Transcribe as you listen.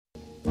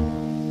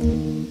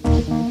Welcome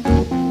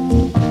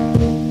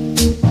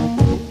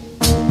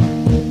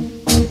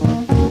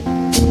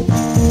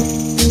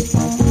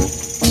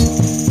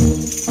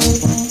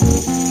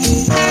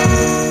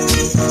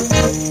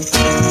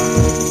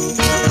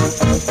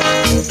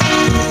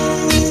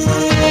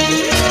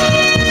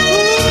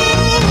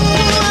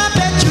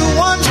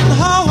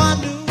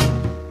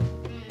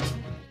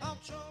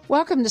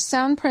to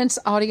Soundprints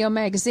Audio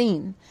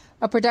Magazine,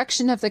 a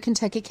production of the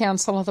Kentucky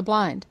Council of the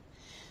Blind.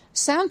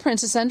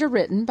 Soundprints is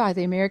underwritten by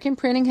the American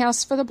Printing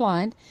House for the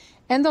Blind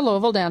and the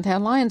Louisville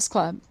Downtown Lions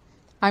Club.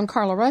 I'm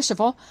Carla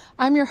Ruschival.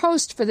 I'm your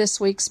host for this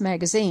week's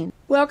magazine.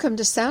 Welcome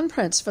to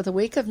Soundprints for the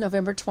week of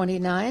November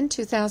 29,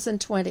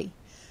 2020.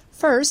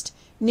 First,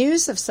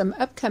 news of some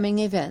upcoming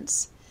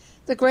events.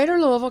 The Greater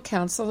Louisville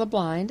Council of the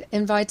Blind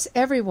invites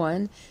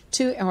everyone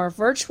to our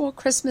virtual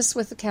Christmas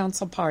with the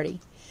Council party,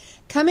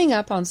 coming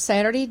up on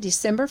Saturday,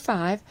 December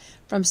 5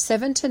 from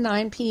 7 to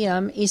 9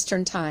 p.m.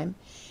 Eastern Time.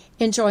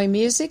 Enjoy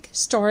music,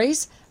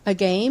 stories, a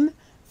game,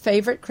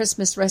 favorite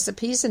Christmas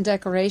recipes and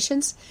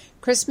decorations,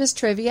 Christmas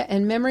trivia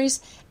and memories,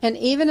 and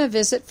even a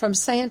visit from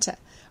Santa.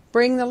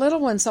 Bring the little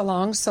ones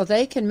along so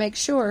they can make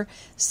sure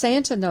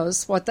Santa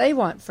knows what they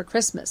want for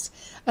Christmas.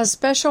 A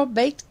special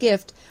baked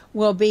gift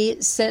will be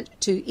sent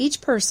to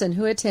each person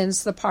who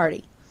attends the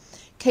party.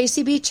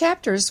 KCB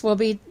chapters will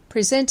be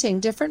presenting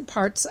different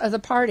parts of the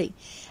party,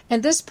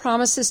 and this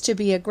promises to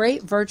be a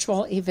great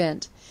virtual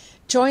event.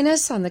 Join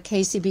us on the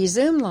KCB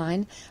Zoom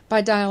line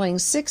by dialing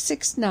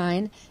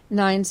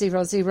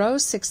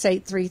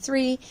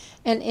 669-900-6833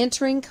 and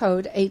entering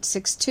code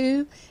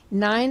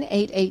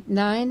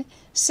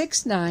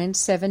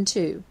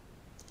 862-9889-6972.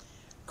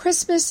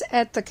 Christmas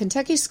at the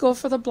Kentucky School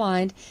for the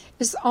Blind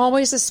is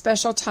always a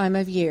special time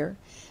of year.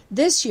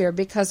 This year,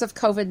 because of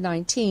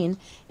COVID-19,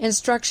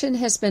 instruction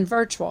has been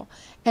virtual,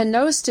 and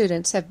no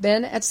students have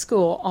been at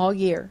school all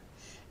year.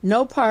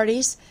 No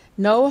parties,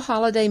 no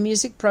holiday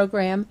music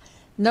program,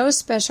 no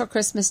special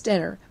Christmas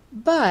dinner.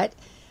 But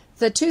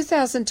the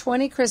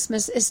 2020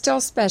 Christmas is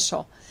still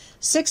special.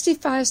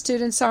 65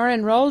 students are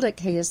enrolled at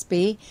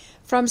KSB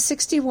from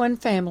 61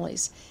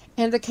 families,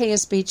 and the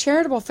KSB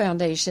Charitable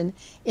Foundation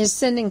is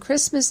sending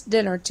Christmas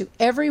dinner to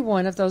every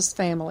one of those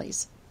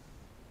families.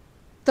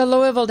 The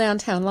Louisville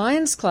Downtown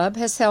Lions Club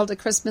has held a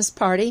Christmas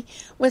party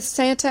with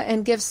Santa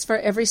and gifts for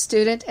every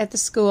student at the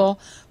school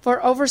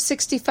for over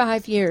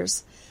 65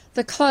 years.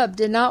 The club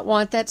did not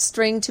want that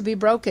string to be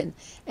broken,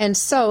 and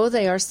so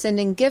they are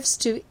sending gifts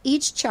to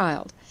each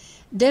child.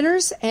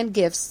 Dinners and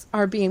gifts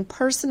are being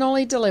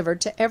personally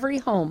delivered to every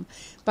home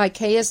by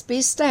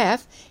KSB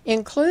staff,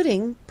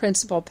 including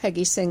Principal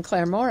Peggy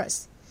Sinclair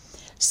Morris.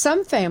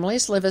 Some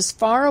families live as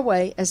far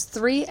away as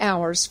 3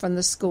 hours from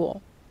the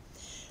school.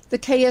 The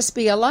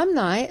KSB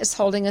alumni is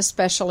holding a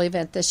special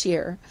event this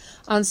year.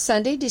 On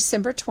Sunday,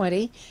 December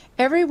 20,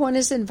 everyone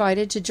is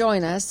invited to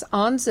join us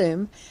on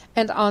Zoom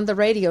and on the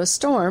Radio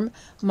Storm,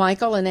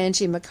 Michael and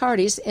Angie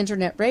McCarty's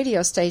internet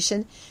radio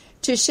station,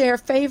 to share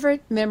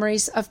favorite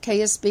memories of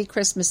KSB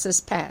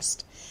Christmases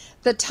past.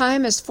 The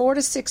time is 4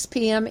 to 6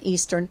 p.m.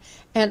 Eastern,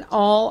 and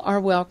all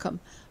are welcome.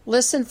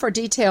 Listen for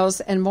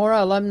details and more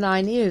alumni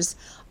news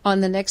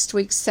on the next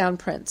week's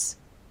Soundprints.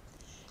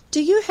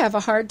 Do you have a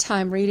hard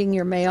time reading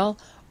your mail?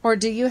 Or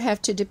do you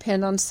have to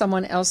depend on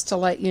someone else to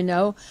let you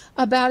know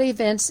about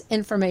events,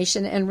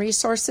 information, and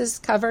resources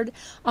covered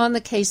on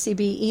the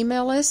KCB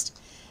email list?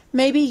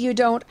 Maybe you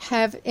don't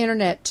have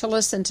internet to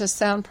listen to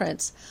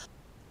Soundprints,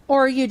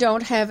 or you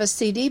don't have a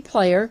CD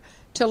player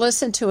to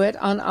listen to it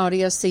on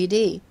audio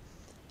CD.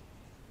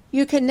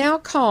 You can now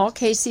call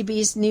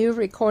KCB's new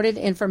recorded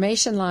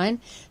information line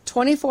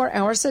 24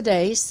 hours a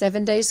day,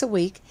 7 days a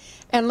week,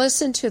 and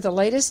listen to the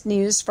latest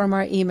news from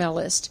our email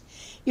list.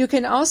 You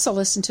can also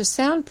listen to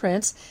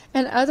Soundprints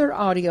and other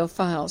audio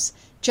files.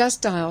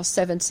 Just dial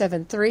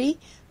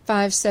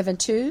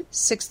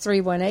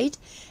 773-572-6318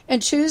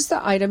 and choose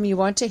the item you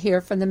want to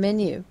hear from the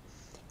menu.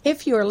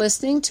 If you are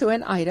listening to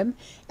an item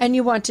and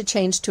you want to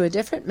change to a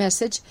different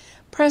message,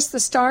 press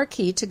the star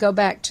key to go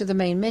back to the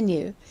main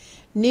menu.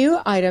 New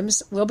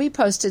items will be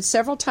posted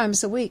several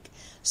times a week,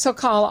 so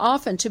call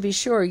often to be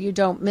sure you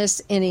don't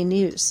miss any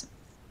news.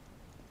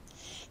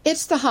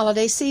 It's the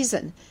holiday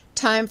season.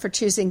 Time for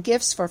choosing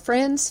gifts for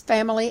friends,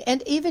 family,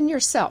 and even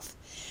yourself.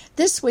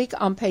 This week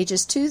on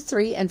pages 2,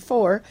 3, and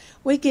 4,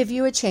 we give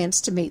you a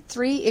chance to meet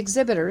 3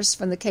 exhibitors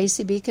from the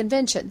KCB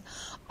convention,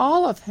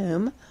 all of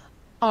whom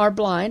are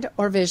blind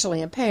or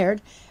visually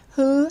impaired,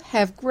 who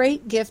have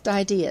great gift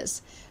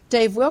ideas.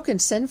 Dave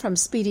Wilkinson from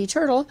Speedy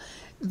Turtle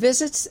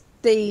visits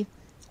the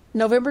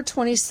November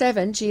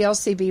 27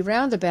 GLCB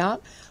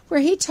Roundabout, where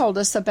he told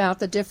us about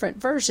the different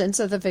versions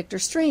of the Victor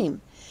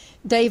Stream.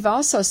 Dave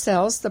also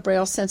sells the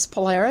Braille Sense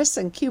Polaris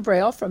and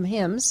Q-Braille from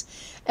HIMS,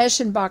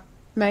 Eschenbach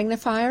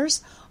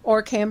magnifiers,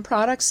 Orcam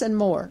products, and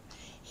more.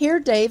 Hear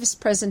Dave's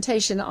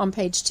presentation on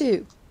page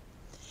 2.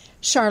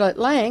 Charlotte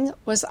Lang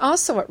was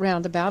also at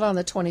Roundabout on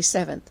the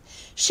 27th.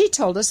 She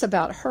told us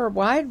about her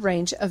wide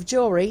range of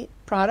jewelry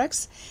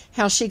products,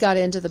 how she got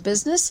into the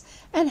business,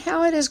 and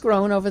how it has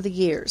grown over the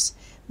years.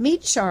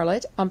 Meet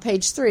Charlotte on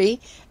page 3,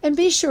 and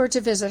be sure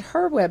to visit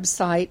her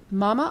website,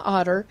 Mama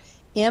Otter,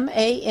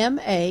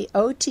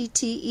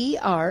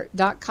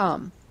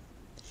 MAMAOTTER.com.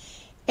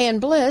 Ann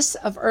Bliss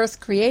of Earth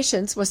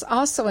Creations was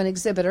also an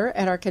exhibitor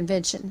at our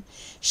convention.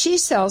 She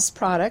sells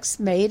products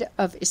made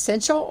of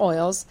essential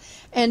oils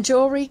and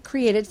jewelry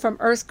created from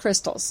earth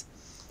crystals.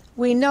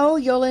 We know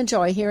you'll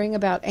enjoy hearing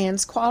about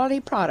Ann's quality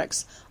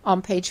products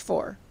on page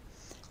 4.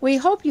 We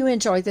hope you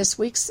enjoy this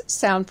week's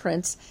Sound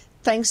Prints.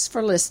 Thanks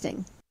for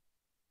listening.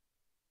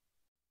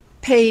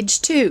 Page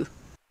 2.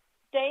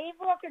 Dave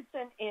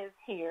Wilkinson is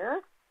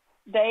here.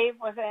 Dave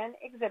was an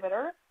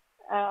exhibitor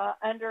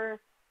under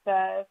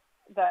the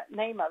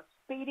name of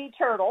Speedy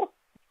Turtle.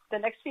 The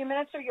next few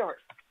minutes are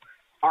yours.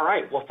 All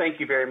right. Well, thank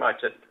you very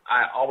much.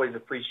 I always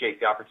appreciate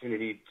the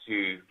opportunity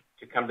to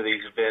come to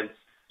these events.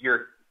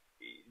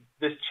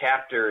 This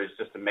chapter is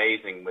just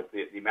amazing. With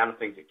the amount of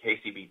things that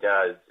KCB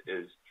does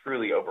is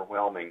truly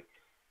overwhelming,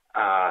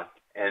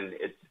 and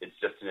it's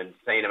just an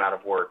insane amount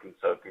of work. And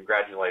so,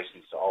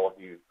 congratulations to all of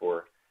you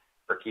for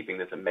keeping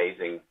this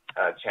amazing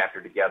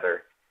chapter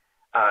together.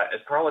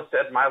 As Carla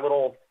said, my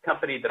little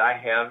company that I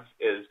have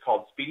is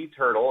called Speedy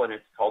Turtle, and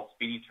it's called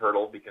Speedy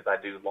Turtle because I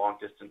do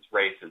long-distance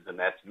races, and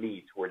that's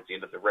me towards the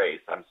end of the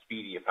race. I'm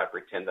speedy if I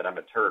pretend that I'm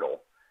a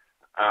turtle.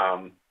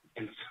 And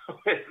so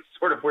it's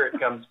sort of where it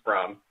comes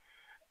from.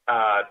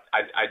 I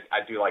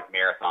do like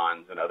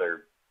marathons and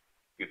other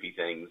goofy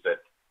things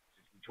that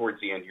towards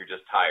the end you're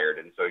just tired,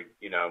 and so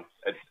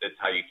it's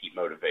how you keep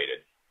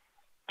motivated.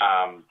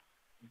 But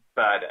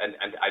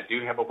I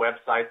do have a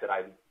website that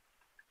I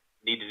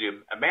need to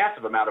do a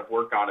massive amount of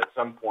work on at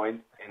some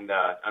point,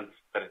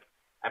 but I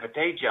have a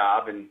day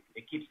job and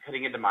it keeps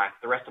cutting into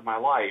the rest of my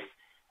life.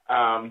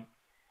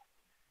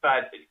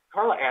 But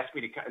Carla asked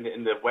me to,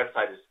 and the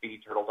website is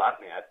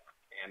speedyturtle.net.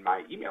 And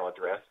my email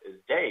address is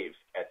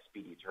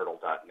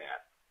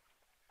dave@speedyturtle.net.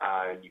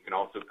 And you can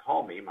also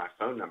call me. My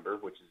phone number,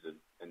 which is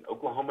an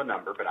Oklahoma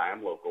number, but I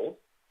am local.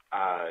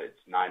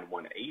 It's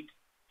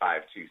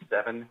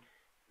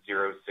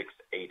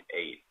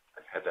 918-527-0688.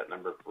 I've had that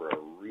number for a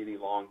really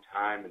long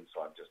time, and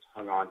so I've just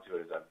hung on to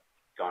it as I've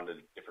gone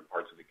to different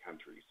parts of the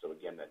country. So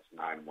again, that's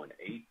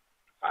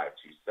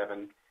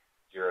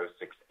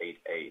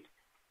 918-527-0688.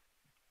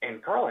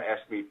 And Carla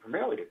asked me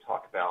primarily to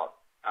talk about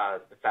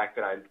the fact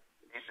that I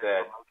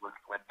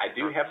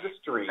do have the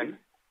stream.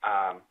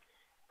 I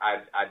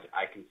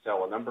can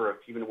sell a number of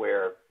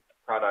humanware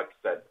products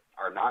that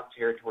are not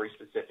territory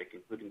specific,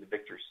 including the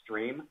Victor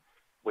Stream,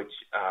 which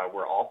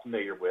we're all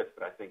familiar with,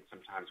 but I think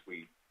sometimes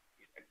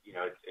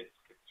it's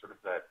sort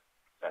of that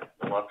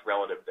beloved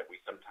relative that we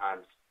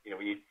sometimes,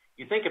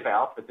 you think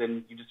about, but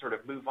then you just sort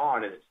of move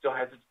on, and it still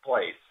has its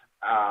place.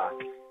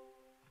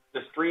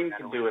 The stream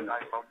can do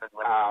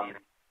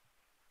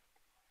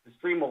the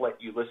stream will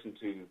let you listen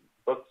to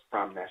books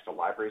from National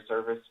Library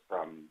Service,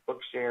 from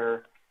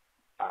Bookshare.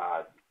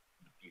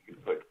 You can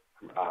put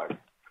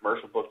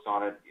commercial books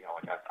on it.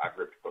 Like I've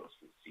ripped books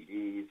from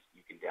CDs.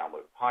 You can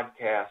download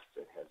podcasts.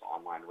 It has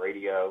online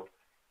radio.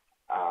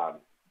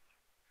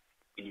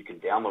 And you can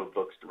download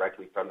books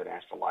directly from the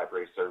National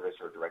Library Service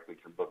or directly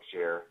from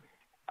Bookshare.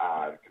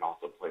 It can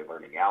also play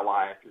Learning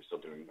Ally if you're still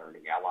doing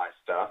Learning Ally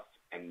stuff.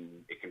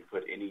 And it can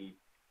put any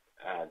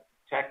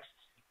text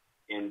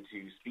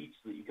into speech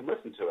so that you can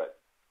listen to it.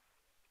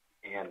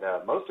 And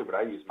mostly what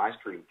I use my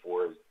stream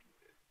for is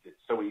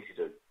it's so easy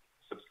to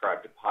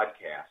subscribe to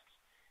podcasts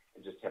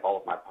and just have all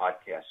of my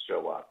podcasts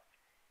show up.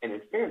 And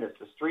in fairness,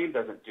 the stream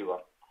doesn't do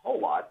a whole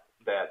lot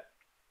that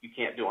you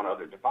can't do on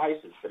other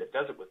devices, but it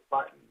does it with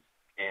buttons.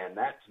 And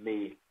that, to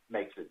me,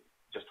 makes it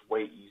just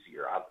way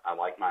easier. I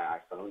like my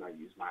iPhone. I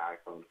use my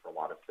iPhone for a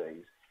lot of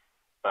things.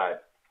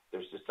 But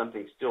there's just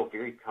something still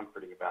very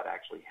comforting about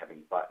actually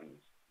having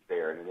buttons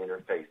there in an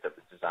interface that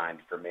was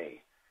designed for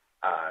me.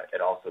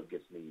 It also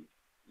gives me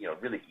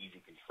really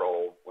easy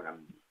control when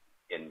I'm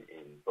in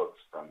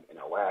books from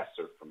NLS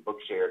or from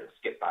Bookshare to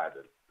skip by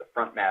the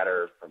front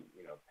matter, from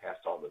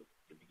past all the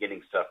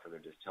beginning stuff where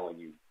they're just telling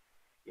you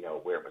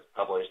where it was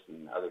published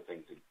and other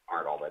things that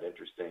aren't all that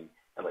interesting,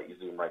 and let you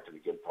zoom right to the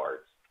good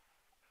parts.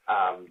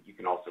 You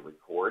can also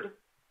record,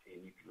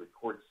 and you can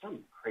record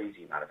some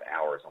crazy amount of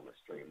hours on the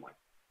stream, like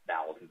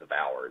thousands of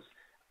hours.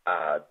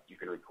 You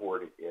can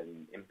record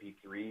in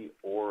MP3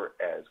 or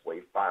as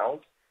WAV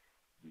files.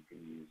 You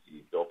can use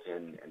the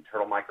built-in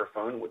internal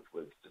microphone, which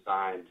was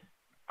designed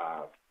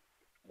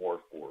more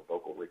for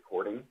vocal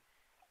recording,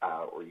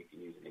 or you can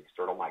use an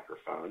external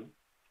microphone.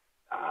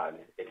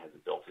 It has a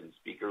built-in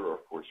speaker, or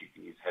of course you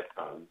can use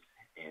headphones,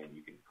 and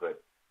you can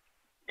put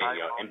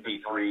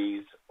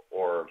MP3s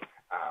or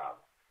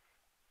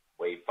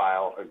WAV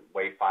files,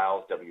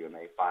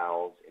 WMA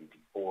files,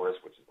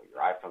 MP4s, which is what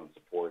your iPhone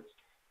supports,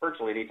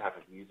 virtually any type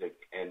of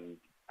music, and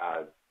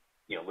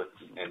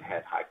listen and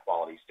have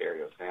high-quality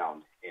stereo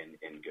sound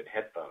in good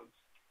headphones.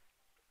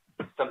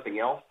 Something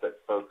else that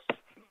folks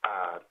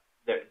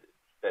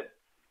that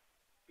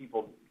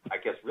people, I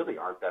guess, really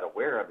aren't that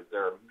aware of is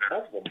there are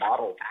multiple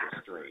models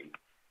for Stream.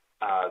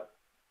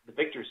 The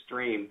Victor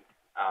Stream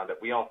that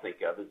we all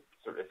think of is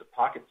sort of a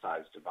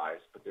pocket-sized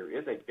device, but there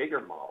is a bigger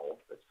model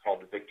that's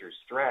called the Victor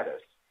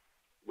Stratus,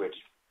 which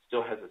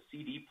still has a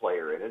CD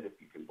player in it, if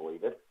you can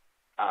believe it.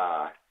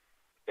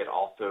 It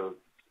also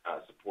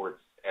supports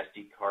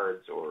SD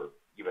cards or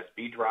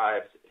USB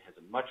drives. It has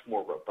a much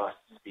more robust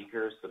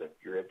speaker, so that if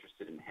you're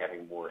interested in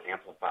having more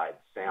amplified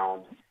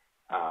sound,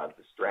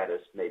 the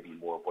Stratus may be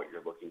more of what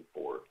you're looking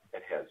for.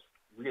 It has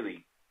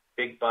really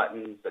big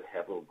buttons that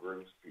have little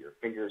grooves for your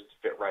fingers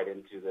to fit right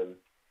into them.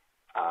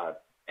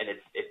 And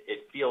it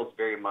feels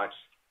very much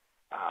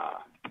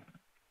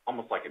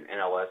almost like an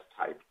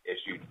NLS-type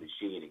issued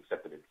machine,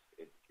 except that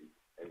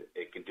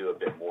it can do a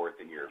bit more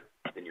than your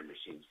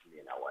machines from the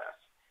NLS.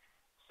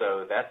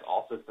 So that's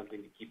also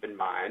something to keep in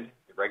mind.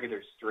 The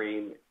regular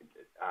Stream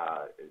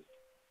is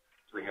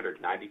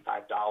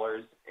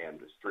 $395, and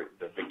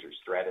the Victor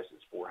Stratus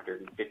is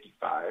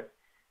 $455.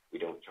 We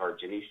don't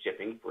charge any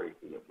shipping for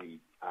anything that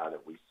we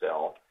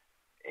sell,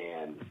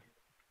 and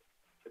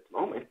at the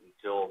moment,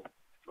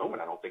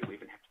 I don't think we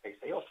even have to pay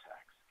sales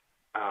tax,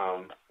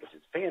 which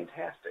is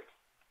fantastic.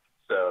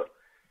 So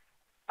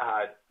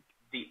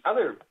the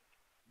other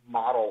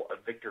model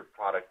of Victor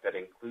product that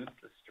includes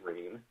the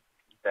Stream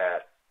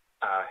that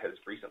has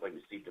recently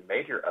received a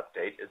major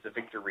update is the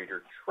Victor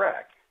Reader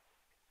Trek.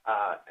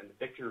 And the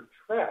Victor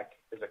Trek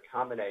is a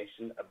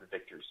combination of the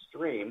Victor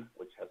Stream,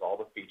 which has all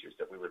the features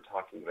that we were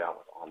talking about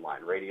with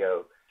online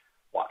radio,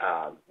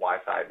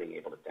 Wi-Fi, being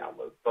able to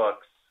download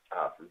books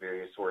from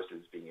various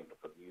sources, being able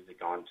to put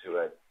music onto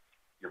it,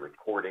 your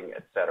recording,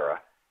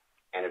 etc.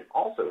 And it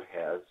also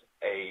has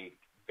a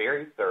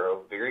very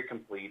thorough, very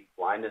complete,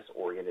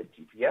 blindness-oriented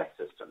GPS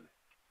system.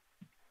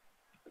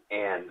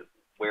 And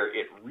where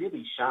it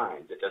really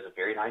shines, it does a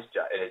very nice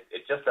job.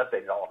 It just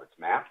updated all of its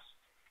maps.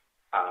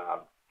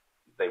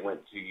 They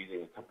went to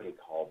using a company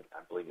called,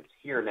 I believe it's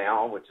Here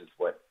Now, which is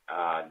what,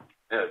 no,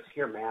 it's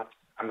Here Maps.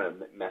 I'm going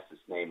to mess this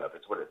name up.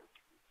 It's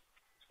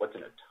what's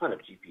in a ton of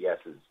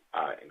GPSs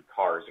in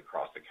cars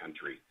across the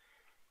country.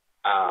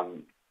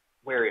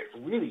 Where it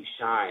really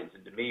shines,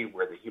 and to me,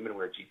 where the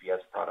HumanWare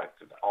GPS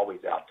products have always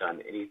outdone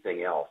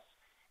anything else,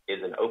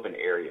 is in open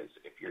areas.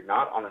 If you're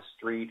not on a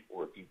street,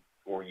 or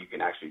you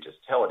can actually just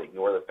tell it,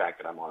 ignore the fact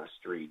that I'm on a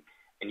street,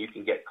 and you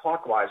can get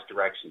clockwise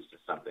directions to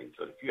something.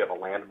 So if you have a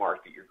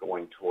landmark that you're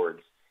going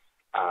towards,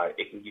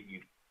 it can give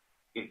you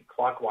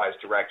clockwise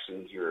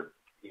directions. You're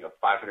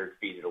 500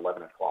 feet at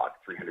 11 o'clock,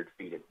 300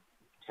 feet at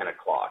 10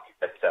 o'clock,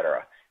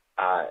 etc.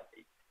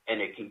 And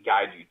it can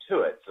guide you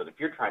to it. So that if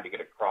you're trying to get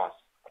across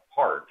a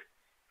park,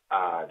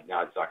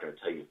 now it's not going to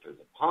tell you if there's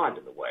a pond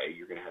in the way.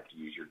 You're going to have to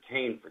use your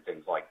cane for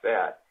things like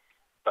that.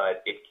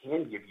 But it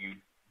can give you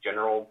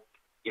general,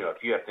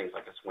 if you have things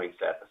like a swing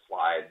set, a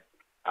slide,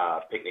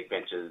 picnic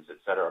benches,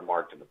 etc.,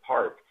 marked in the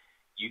park,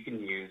 you can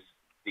use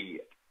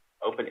the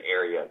open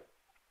area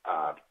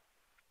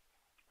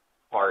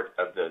part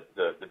of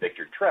the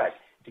Victor Trek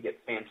to get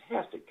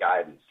fantastic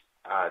guidance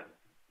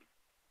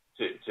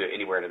to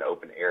anywhere in an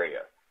open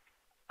area.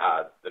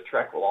 The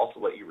Trek will also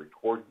let you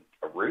record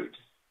a route,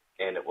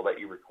 and it will let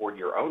you record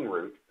your own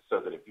route, so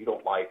that if you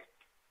don't like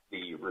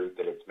the route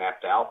that it's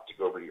mapped out to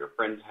go over to your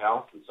friend's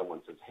house and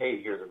someone says,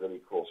 hey, here's a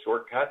really cool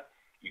shortcut,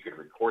 you could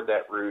record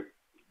that route.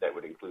 That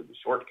would include the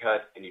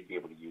shortcut, and you'd be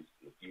able to use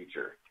it in the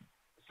future.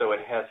 So it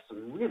has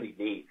some really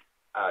neat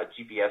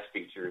GPS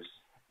features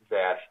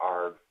that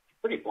are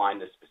pretty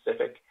blindness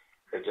specific.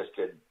 They just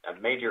did a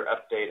major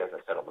update, as I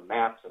said, on the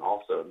maps, and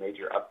also a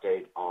major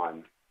update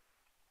on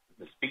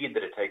the speed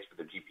that it takes for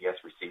the GPS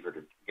receiver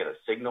to get a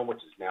signal,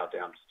 which is now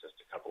down to just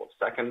a couple of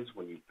seconds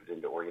when you put it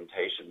into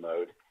orientation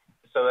mode.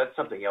 So that's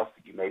something else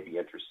that you may be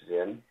interested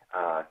in,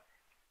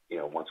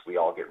 once we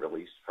all get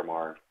released from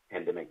our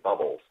pandemic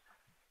bubbles.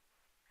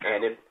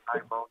 And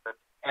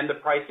the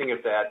pricing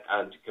of that,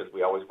 because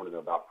we always want to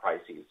know about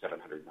pricing, is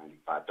 $795.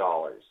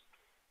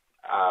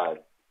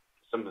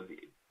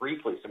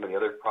 Briefly, some of the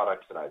other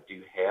products that I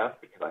do have,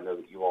 because I know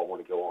that you all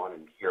want to go on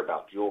and hear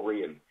about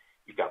jewelry, and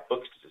you've got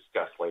books to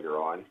discuss later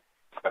on.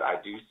 But I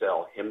do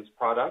sell HIMS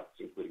products,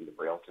 including the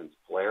BrailleSense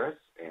Polaris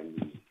and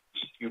the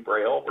EQ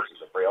Braille, which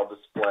is a Braille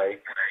display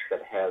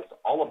that has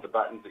all of the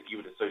buttons that you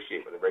would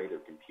associate with a regular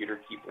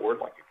computer keyboard,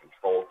 like a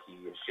control key,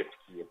 a shift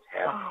key, a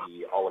tab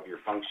key, all of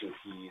your function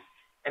keys,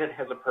 and it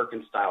has a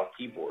Perkins-style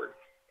keyboard.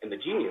 And the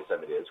genius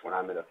of it is, when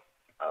I'm in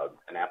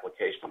an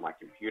application on my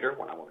computer,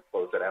 when I want to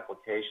close that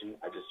application,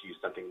 I just use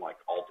something like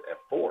Alt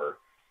F4,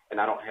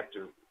 and I don't have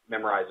to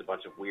memorize a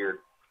bunch of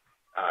weird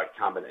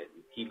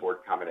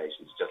keyboard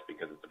combinations just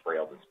because it's a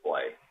Braille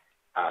display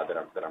that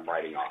I'm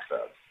writing off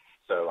of.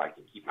 So I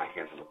can keep my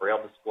hands on the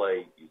Braille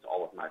display, use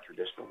all of my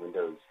traditional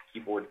Windows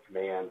keyboard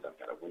commands. I've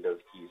got a Windows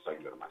key, so I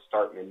can go to my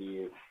Start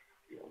menu.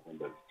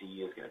 Windows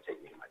D is going to take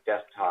me to my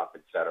desktop,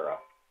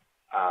 etc.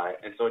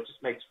 And so it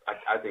just makes,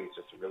 I think it's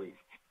just a really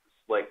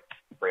slick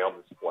Braille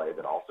display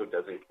that also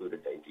does include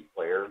a DAISY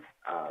player,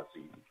 so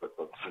you can put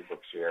books from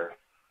Bookshare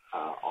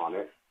on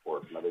it or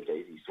from other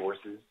DAISY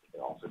sources. It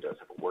also does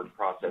have a word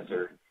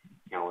processor,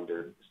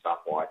 calendar,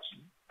 stopwatch,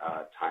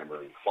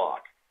 timer, and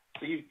clock.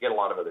 So you get a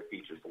lot of other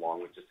features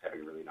along with just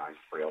having a really nice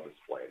Braille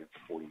display, and it's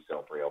a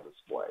 40-cell Braille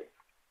display.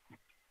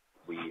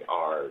 We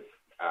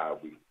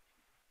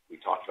We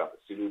talked about the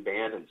Sunu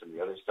band and some of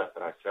the other stuff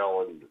that I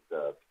sell in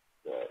the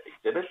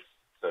exhibits.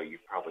 So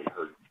you've probably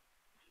heard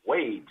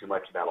way too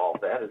much about all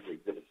that as the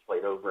exhibits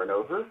played over and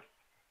over.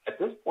 At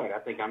this point, I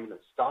think I'm going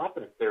to stop,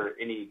 and if there are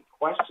any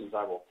questions,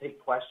 I will take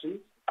questions,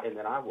 and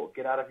then I will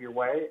get out of your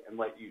way and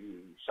let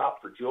you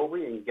shop for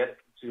jewelry and get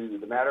to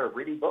the matter of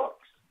reading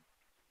books.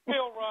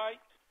 Bill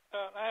Wright,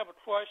 I have a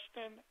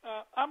question.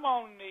 I'm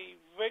on the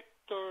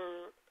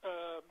Victor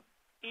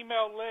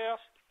email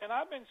list, and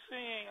I've been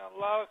seeing a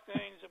lot of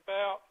things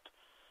about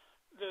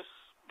the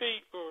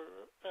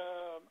speaker.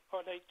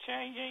 Are they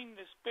changing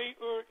the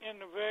speaker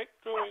in the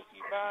Victor if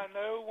you buy a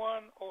new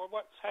one, or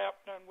what's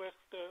happening with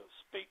the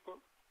speaker?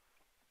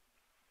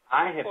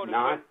 I have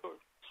not.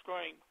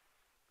 Stream.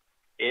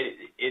 It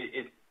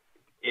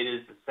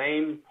is the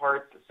same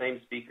parts, the same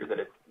speaker that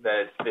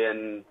it's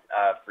been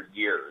for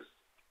years.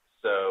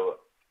 So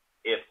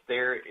if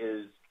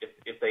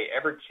they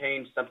ever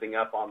change something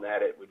up on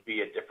that, it would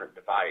be a different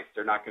device.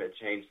 They're not going to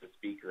change the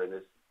speaker in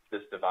this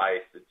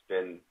device. It's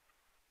been,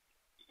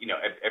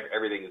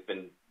 everything has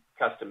been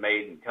custom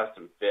made and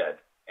custom fit,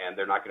 and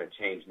they're not going to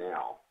change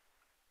now.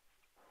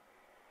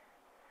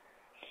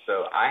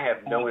 So I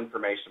have no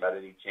information about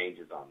any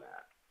changes on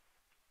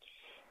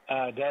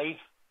that. Dave?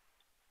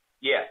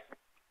 Yes.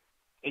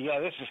 Yeah,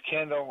 this is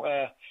Kendall.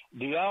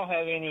 Do y'all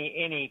have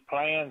any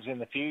plans in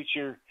the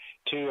future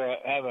to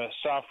have a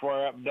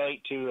software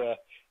update to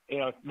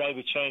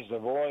maybe change the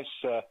voice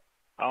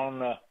on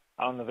the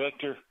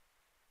Victor?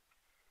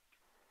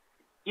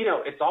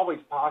 It's always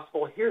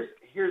possible. Here's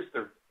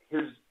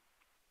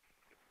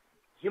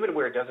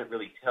Humanware doesn't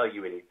really tell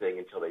you anything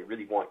until they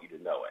really want you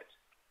to know it.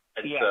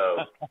 And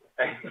so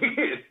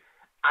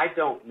I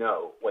don't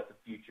know what the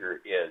future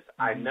is.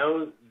 Mm-hmm. I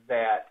know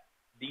that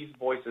these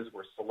voices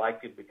were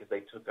selected because they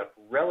took up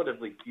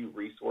relatively few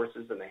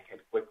resources and they had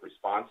quick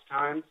response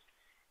times.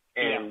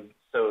 And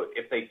so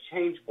if they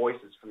change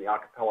voices from the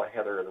acapella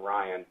Heather and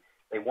Ryan,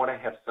 they want to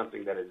have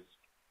something that is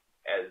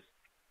as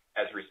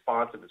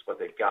responsive as what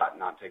they've got,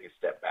 not take a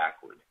step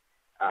backward.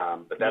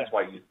 But that's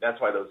why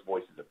those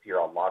voices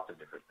appear on lots of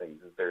different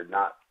things. Is they're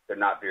not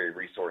very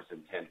resource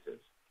intensive.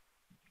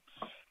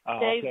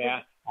 Okay,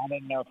 I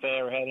didn't know if they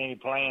ever had any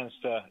plans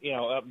to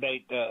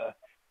update the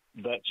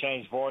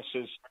change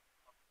voices.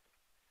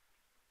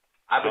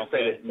 I would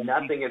say that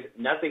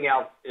nothing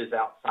else is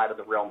outside of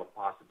the realm of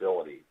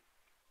possibility.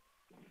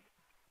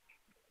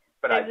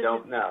 But I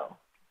don't know.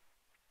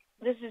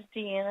 This is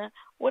Deanna.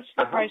 What's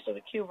the price of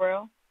the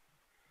Q-Braille?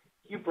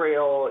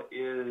 Q-Braille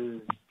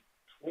is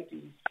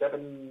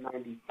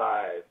 $27.95,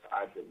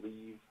 I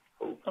believe.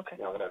 Okay.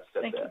 Now that I've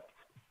said Thank that.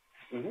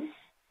 You. Mm-hmm.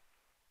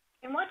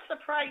 And what's the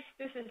price?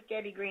 This is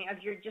Debbie Green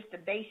of your just a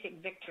basic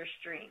Victor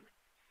Stream.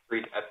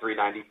 At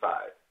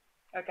 $3.95.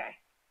 Okay.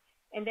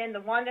 And then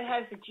the one that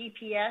has the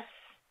GPS.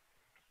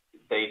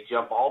 They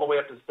jump all the way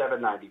up to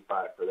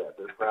 $7.95 for that.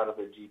 They're proud of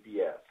their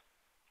GPS.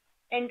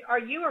 And are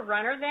you a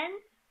runner then?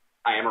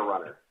 I am a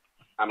runner.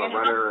 I'm a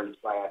runner and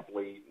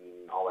triathlete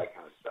and all that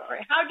kind of stuff.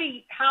 Right. How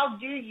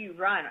do you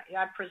run?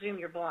 I presume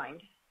you're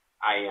blind.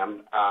 I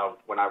am.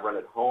 When I run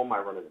at home, I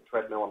run in a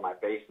treadmill in my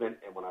basement,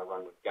 and when I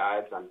run with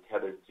guides, I'm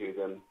tethered to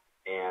them,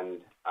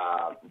 and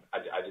I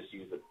just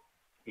use a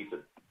piece of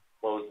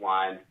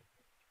clothesline.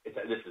 This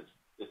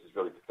is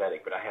really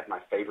pathetic, but I have my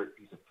favorite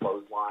piece of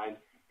clothesline.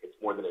 It's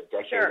more than a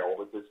decade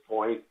old at this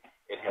point.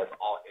 It has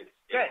all. It's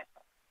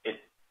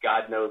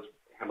God knows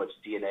how much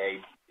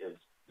DNA is.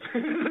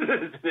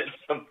 It's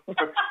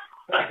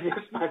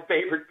my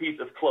favorite piece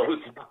of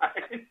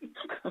clothesline. Is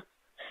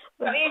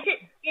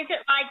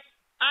it like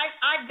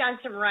I've done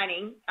some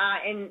running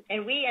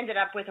and we ended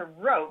up with a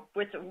rope,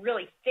 with a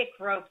really thick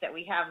rope that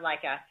we have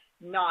like a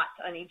knot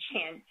on each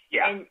end.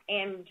 Yeah.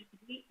 And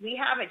we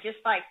have it just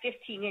like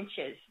 15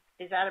 inches.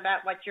 Is that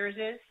about what yours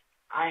is?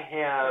 I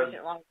have.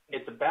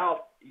 It's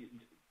about.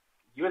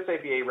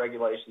 USABA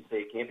regulations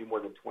say it can't be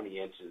more than 20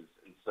 inches,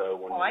 and so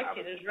when I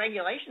see. There's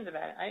regulations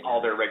about it.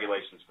 All there are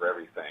regulations for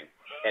everything,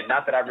 and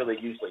not that I really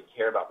usually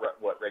care about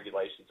what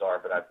regulations are,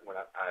 but I've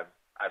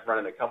run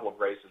in a couple of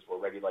races where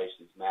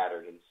regulations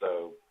mattered, and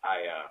so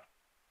I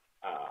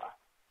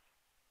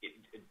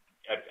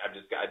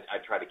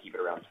try to keep it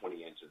around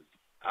 20 inches,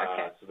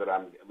 so that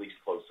I'm at least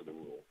close to the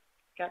rule.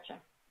 Gotcha.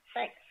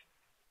 Thanks.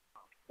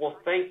 Well,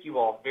 thank you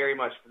all very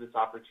much for this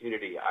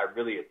opportunity. I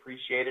really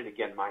appreciate it.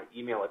 Again, my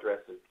email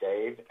address is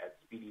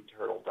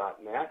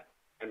dave@speedyturtle.net,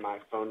 and my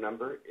phone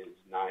number is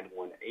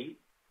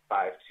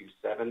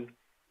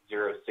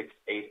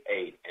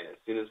 918-527-0688. And as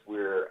soon as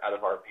we're out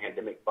of our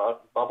pandemic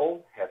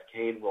bubble, Hef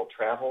Kane will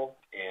travel,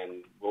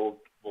 and we'll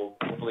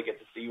hopefully get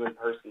to see you in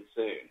person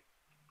soon.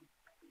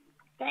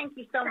 Thank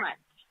you so much.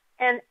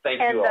 Thank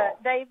you all.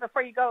 Dave,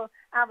 before you go,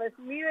 I was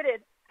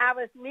muted. I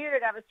was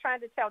trying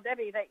to tell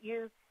Debbie that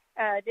you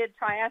did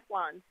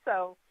triathlon,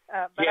 so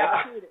but I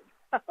was muted.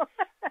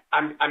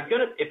 I'm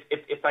gonna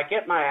if I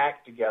get my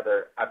act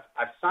together,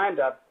 I've signed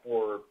up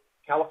for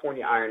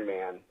California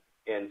Ironman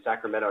in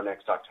Sacramento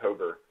next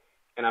October,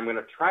 and I'm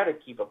gonna try to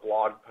keep a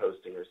blog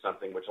posting or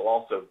something, which will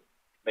also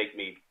make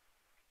me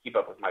keep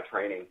up with my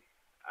training.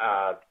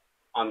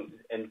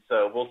 and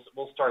so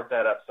we'll start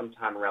that up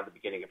sometime around the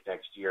beginning of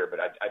next year. But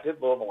I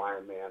did Louisville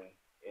Ironman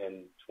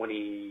in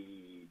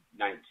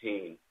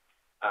 2019,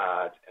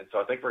 and so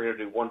I think we're going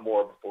to do one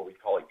more before we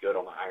call it good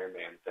on the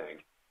Ironman thing.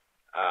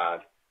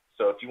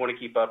 So if you want to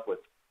keep up with,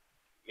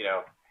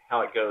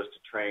 how it goes to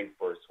train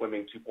for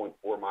swimming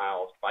 2.4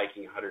 miles,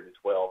 biking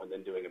 112, and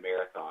then doing a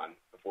marathon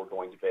before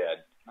going to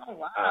bed. Oh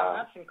wow,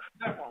 that's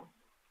incredible.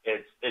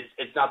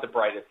 It's not the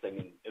brightest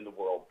thing in the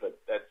world, but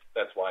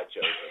that's why I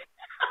chose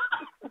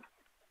it.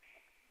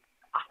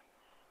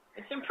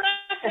 It's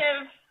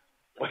impressive.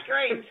 It's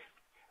great.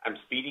 I'm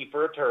speedy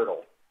for a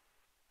turtle.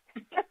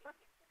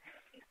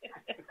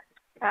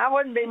 I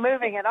wouldn't be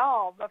moving at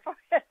all before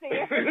the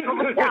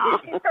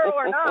turtle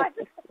or not.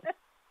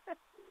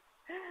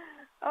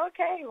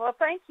 Okay, well,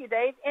 thank you,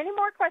 Dave. Any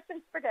more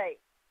questions for Dave?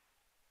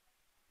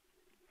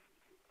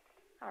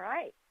 All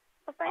right.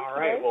 Well, thank you,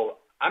 Dave. Well,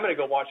 I'm going to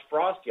go watch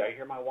Frosty. I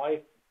hear my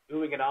wife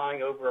oohing and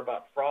ahhing over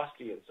about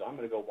Frosty, and so I'm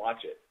going to go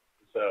watch it.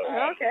 So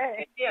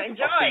okay. Yeah,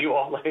 enjoy. I'll see you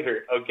all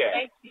later. Okay.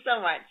 Thank you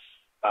so much.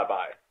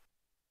 Bye-bye.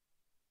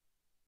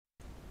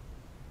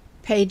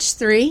 Page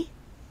 3.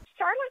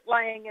 Charlotte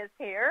Lang is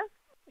here.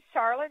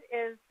 Charlotte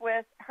is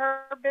with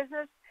her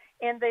business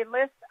in the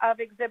list of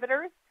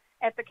exhibitors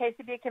at the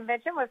KCB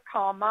convention was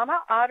called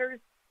Mama Otter's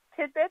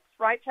Tidbits,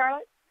 right,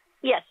 Charlotte?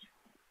 Yes.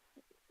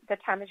 The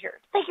time is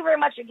yours. Thank you very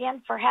much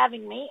again for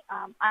having me.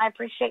 I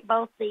appreciate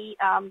both the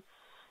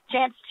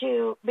chance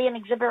to be an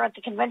exhibitor at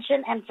the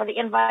convention and for the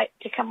invite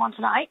to come on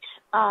tonight.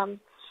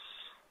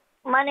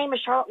 My name is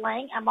Charlotte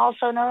Lang. I'm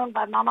also known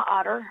by Mama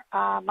Otter.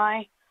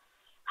 My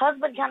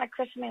husband kind of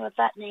christened me with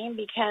that name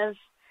because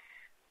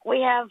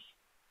we have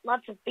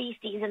lots of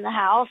beasties in the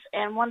house,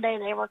 and one day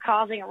they were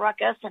causing a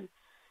ruckus, and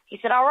he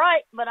said, all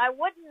right, but I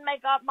wouldn't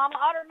make Mama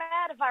Otter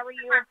mad if I were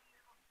you.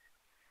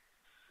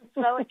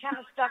 So it kind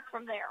of stuck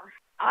from there.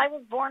 I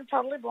was born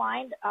totally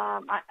blind.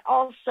 I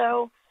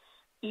also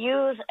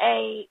use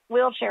a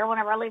wheelchair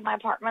whenever I leave my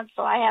apartment,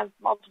 so I have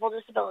multiple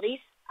disabilities.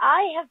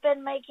 I have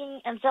been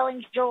making and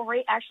selling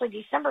jewelry. Actually,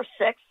 December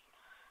 6th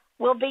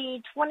will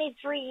be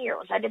 23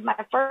 years. I did my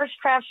first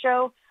craft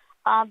show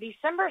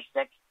December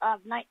 6th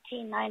of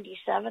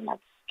 1997.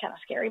 That's kind of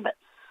scary, but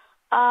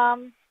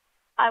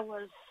I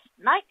was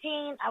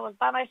 19. I was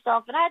by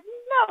myself, and I had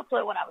no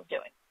clue what I was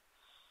doing.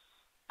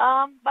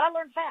 But I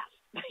learned fast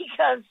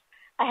because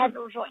I had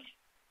no choice.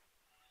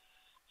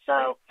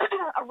 So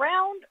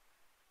around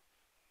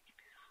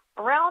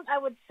I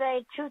would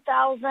say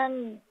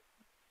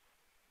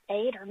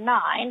 2008 or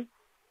 9,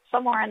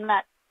 somewhere in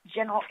that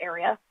general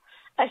area,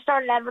 I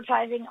started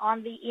advertising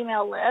on the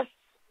email lists,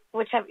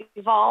 which have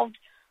evolved,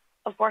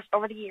 of course,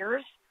 over the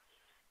years.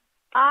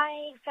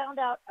 I found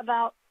out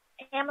about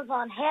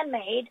Amazon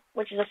Handmade,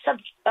 which is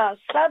a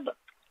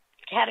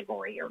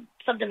subcategory or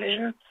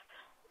subdivision,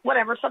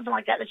 whatever, something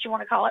like that you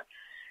want to call it,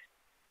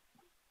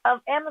 of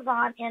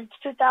Amazon in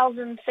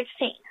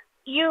 2016.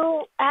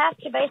 You have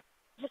to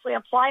basically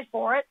apply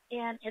for it,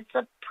 and it's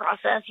a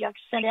process. You have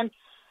to send in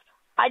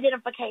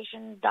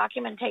identification,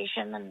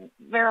 documentation, and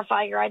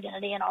verify your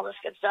identity and all this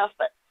good stuff.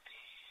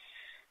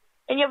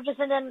 And you have to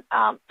send in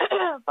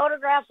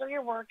photographs of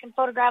your work and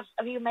photographs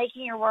of you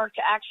making your work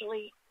to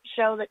actually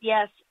show that,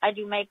 yes, I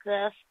do make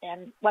this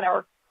and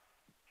whatever.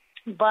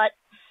 But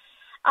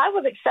I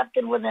was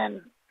accepted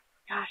within,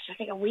 I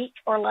think a week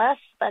or less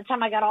by the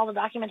time I got all the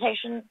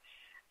documentation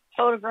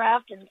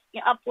photographed and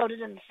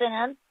uploaded and sent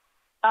in.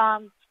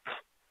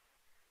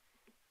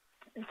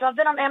 And so I've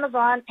been on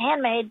Amazon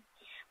Handmade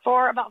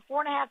for about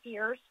 4.5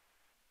 years.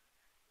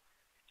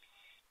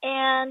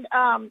 And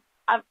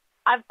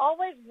I've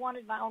always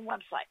wanted my own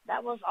website.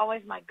 That was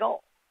always my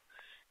goal.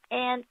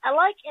 And I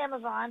like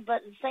Amazon, but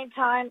at the same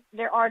time,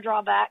 there are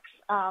drawbacks.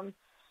 You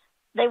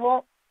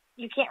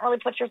can't really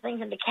put your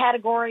things into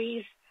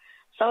categories.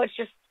 So it's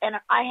just, and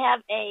I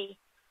have a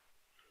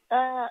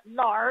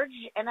large,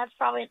 and that's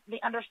probably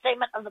the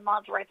understatement of the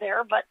month right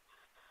there, but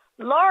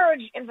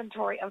large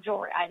inventory of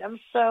jewelry items.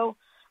 So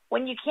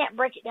when you can't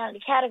break it down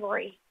into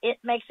categories, it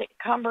makes it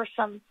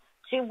cumbersome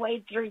to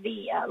wade through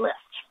the list.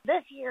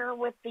 This year,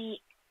 with the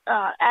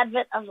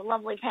advent of the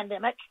lovely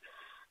pandemic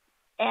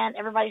and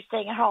everybody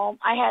staying at home,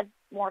 I had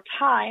more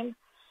time,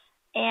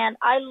 and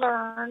I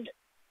learned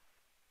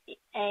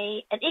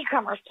an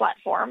e-commerce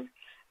platform.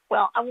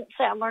 Well, I won't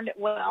say I learned it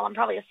well. I'm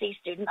probably a C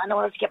student. I know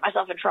enough to get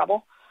myself in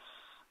trouble.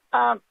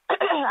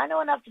 I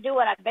know enough to do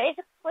what I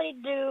basically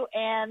do,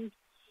 and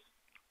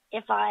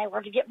if I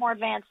were to get more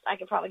advanced, I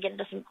could probably get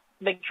into some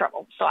big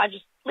trouble. So I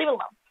just leave it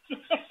alone.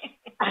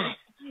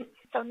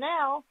 So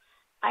now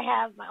I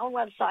have my own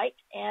website,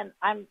 and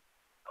I'm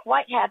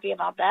quite happy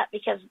about that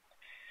because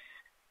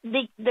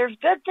there's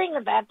good things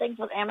and bad things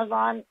with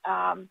Amazon.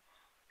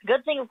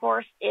 Good thing, of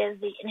course, is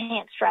the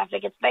enhanced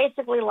traffic. It's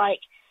basically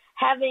like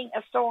having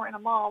a store in a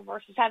mall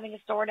versus having a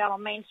store down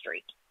on Main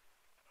Street.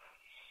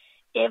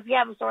 If you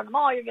have a store in the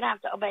mall, you're going to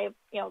have to obey,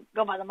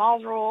 go by the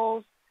mall's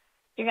rules.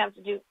 You're going to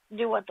have to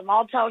do what the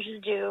mall tells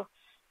you to do.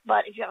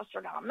 But if you have a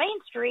store down on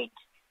Main Street,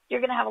 you're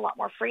going to have a lot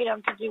more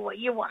freedom to do what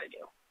you want to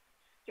do.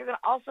 You're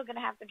also going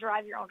to have to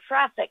drive your own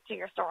traffic to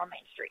your store on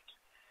Main Street.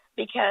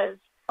 because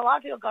a lot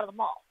of people go to the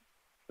mall.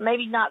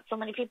 Maybe not so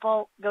many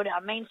people go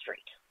down Main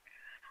Street.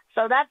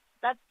 So that's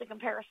the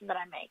comparison that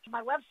I make.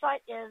 My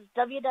website is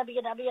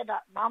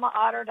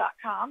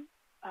www.mamaotter.com.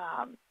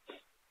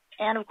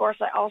 And, of course,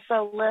 I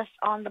also list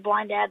on the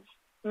Blind Dads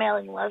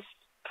mailing list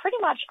pretty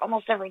much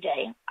almost every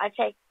day. I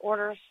take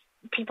orders.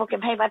 People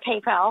can pay by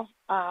PayPal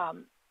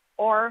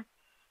or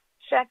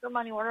check or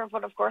money order,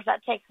 but, of course,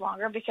 that takes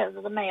longer because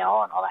of the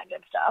mail and all that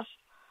good stuff.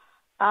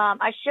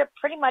 I ship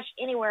pretty much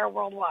anywhere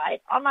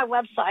worldwide. On my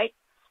website,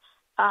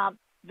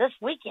 this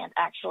weekend,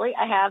 actually,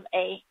 I have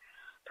a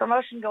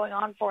promotion going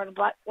on for the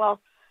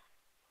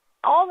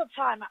all the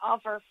time I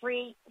offer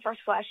free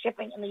first-class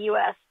shipping in the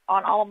U.S.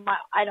 on all of my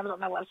items on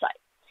my website.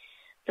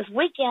 This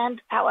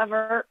weekend,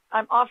 however,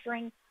 I'm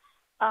offering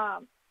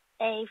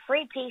a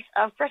free piece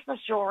of Christmas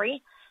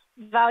jewelry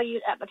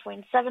valued at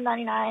between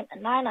 $7.99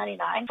 and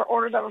 $9.99 for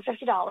orders over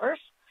 $50.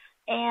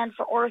 And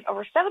for orders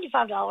over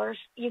 $75,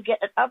 you get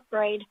an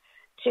upgrade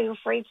to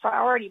free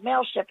priority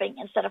mail shipping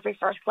instead of free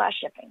first-class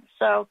shipping.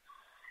 So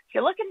if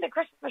you're looking to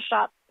Christmas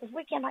shop, this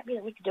weekend might be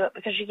the week to do it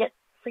because you get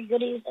free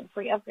goodies and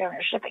free upgrade on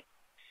your shipping.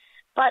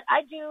 But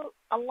I do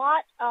a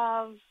lot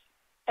of,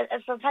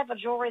 it's the type of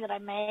jewelry that I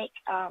make.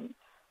 A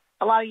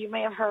lot of you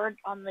may have heard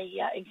on the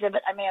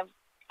exhibit.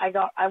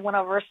 I went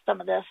over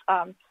some of this.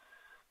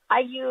 I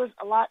use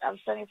a lot of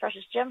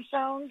semi-precious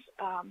gemstones.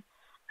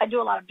 I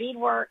do a lot of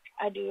beadwork.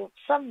 I do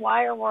some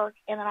wire work,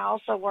 and then I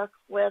also work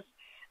with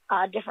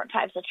different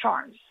types of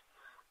charms.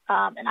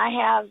 And I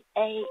have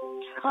a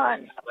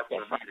ton of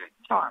different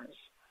charms.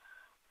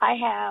 I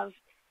have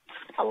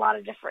a lot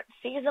of different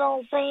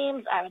seasonal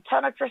themes. I have a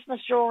ton of Christmas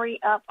jewelry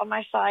up on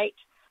my site,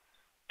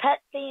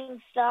 pet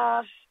themed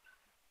stuff,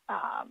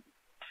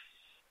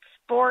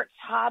 sports,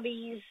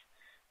 hobbies,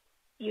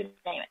 you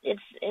name it.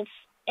 It's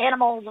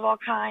animals of all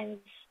kinds.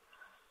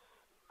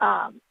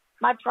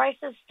 My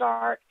prices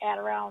start at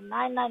around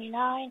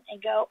 $9.99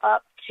 and go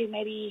up to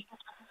maybe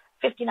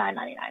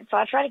 $59.99. So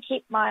I try to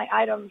keep my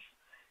items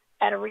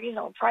at a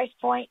reasonable price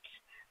point,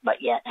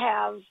 but yet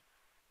have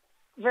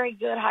very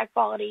good, high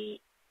quality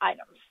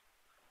items.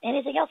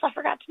 Anything else I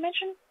forgot to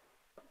mention?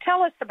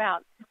 Tell us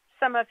about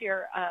some of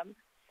your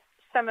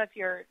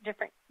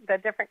different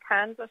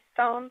kinds of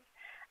stones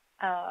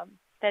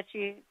that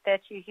you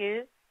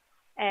use,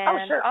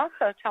 and sure.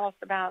 Also tell us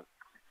about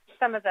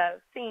some of the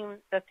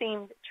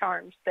themed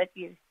charms that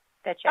you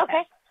okay.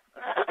 have.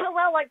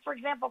 Well, like for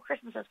example,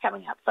 Christmas is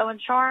coming up, so in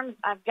charms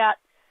I've got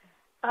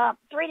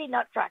 3D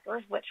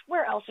nutcrackers. Which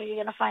where else are you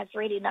going to find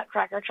 3D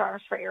nutcracker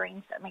charms for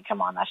earrings? I mean,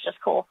 come on, that's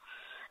just cool.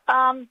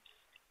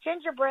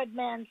 Gingerbread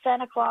men,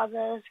 Santa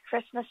Clauses,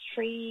 Christmas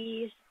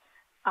trees.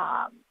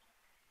 I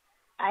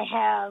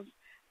have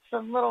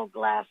some little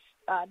glass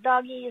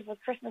doggies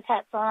with Christmas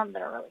hats on them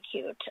that are really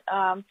cute.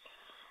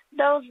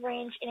 Those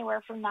range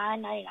anywhere from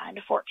 $9.99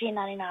 to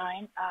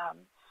 $14.99.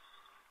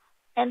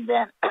 And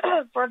then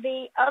for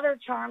the other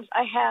charms,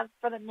 I have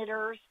for the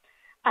knitters,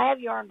 I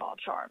have yarn ball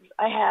charms.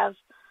 I have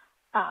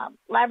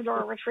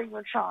Labrador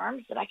Retriever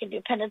charms that I can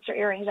do pendants or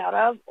earrings out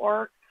of,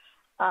 or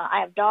I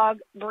have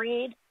dog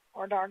breed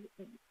or darg.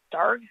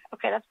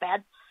 Okay, that's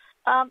bad.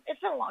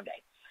 It's been a long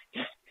day.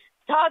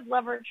 Dog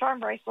lover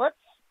charm bracelets.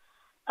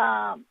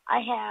 I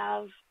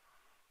have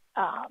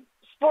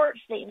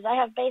sports themes. I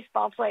have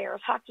baseball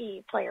players,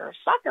 hockey players,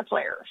 soccer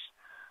players,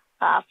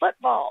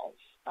 footballs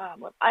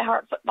with I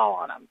Heart Football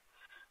on them.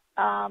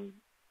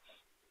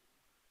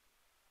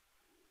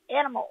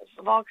 Animals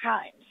of all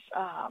kinds.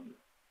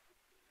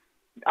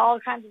 All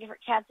kinds of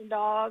different cats and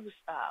dogs.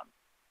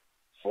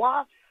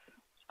 Sloths,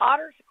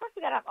 otters. Of course,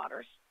 we got to have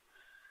otters.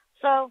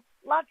 So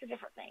lots of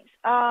different things.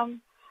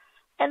 And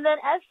then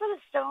as for the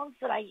stones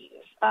that I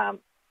use,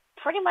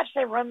 pretty much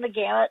they run the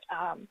gamut.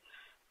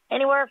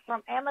 Anywhere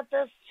from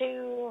amethyst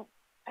to,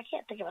 I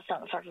can't think of a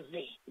stone that starts with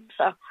Z.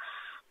 So,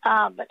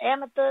 but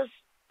amethyst,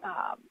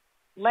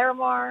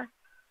 Larimar,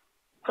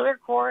 clear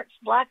quartz,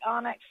 black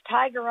onyx,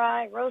 tiger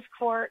eye, rose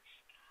quartz.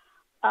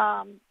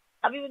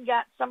 I've even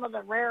got some of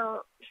the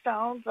rare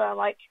stones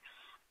like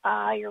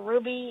your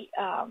ruby,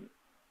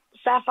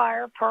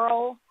 sapphire,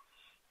 pearl.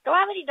 Don't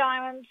have any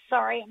diamonds.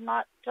 Sorry, I'm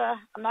not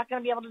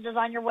going to be able to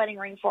design your wedding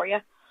ring for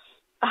you.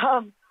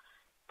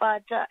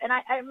 But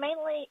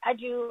I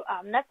do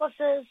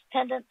necklaces,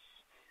 pendants,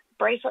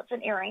 bracelets,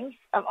 and earrings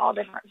of all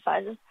different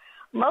sizes.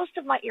 Most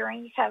of my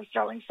earrings have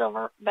sterling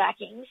silver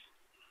backings.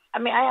 I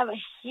mean, I have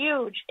a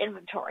huge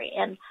inventory,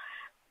 and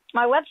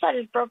my website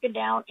is broken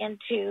down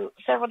into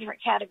several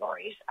different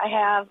categories. I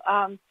have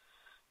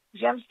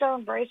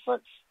gemstone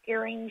bracelets,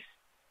 earrings,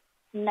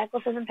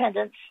 necklaces, and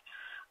pendants.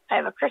 I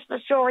have a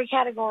Christmas jewelry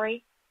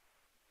category.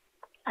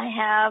 I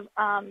have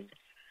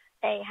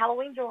a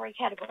Halloween jewelry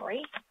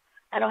category.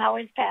 I know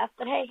Halloween's passed,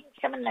 but hey, it's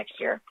coming next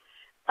year.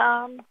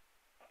 I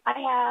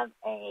have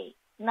a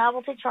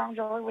novelty charm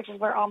jewelry, which is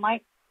where all my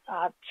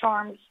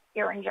charms,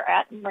 earrings are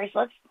at, and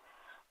bracelets.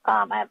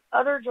 I have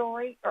other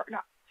jewelry,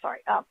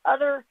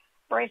 other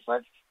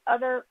bracelets,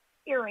 other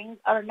earrings,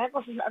 other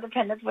necklaces, and other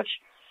pendants, which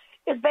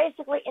is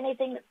basically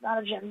anything that's not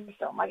a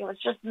gemstone. Like if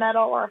it's just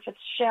metal or if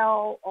it's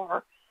shell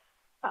or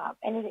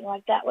anything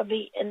like that would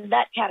be in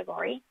that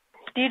category.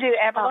 Do you do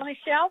abalone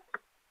shells?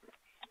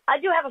 I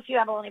do have a few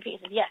abalone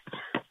pieces, yes.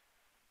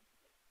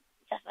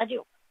 Yes, I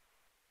do.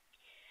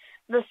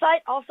 The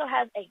site also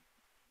has a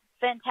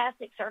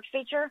fantastic search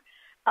feature.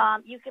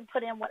 You can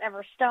put in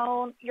whatever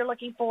stone you're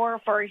looking for.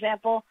 For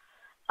example,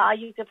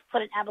 you could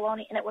put in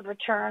abalone and it would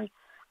return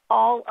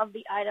all of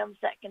the items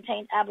that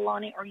contain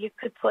abalone, or you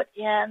could put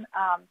in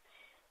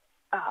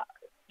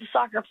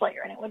soccer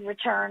player and it would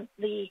return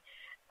the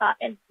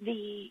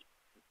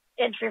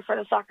entry for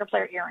the soccer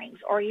player earrings,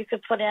 or you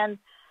could put in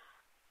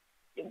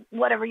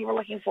whatever you were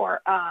looking for,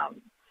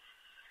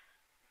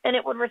 and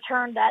it would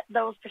return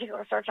those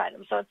particular search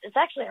items. So it's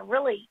actually a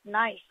really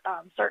nice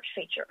search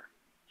feature.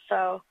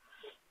 So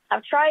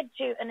I've tried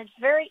to, and it's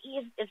very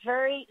easy. It's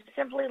very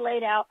simply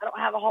laid out. I don't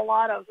have a whole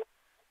lot of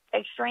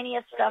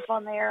extraneous stuff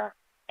on there,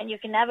 and you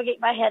can navigate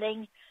by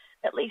heading,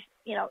 at least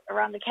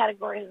around the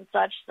categories and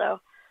such. So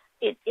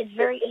it's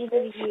very easy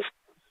to use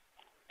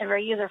and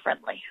very user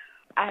friendly.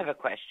 I have a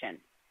question.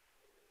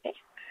 Okay.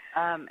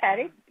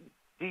 Patty?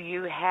 Do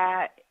you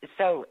have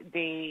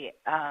the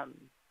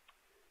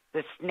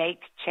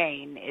snake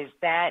chain, is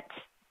that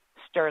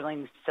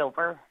sterling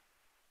silver?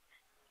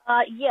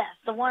 Yes,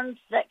 the ones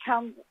that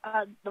come,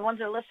 the ones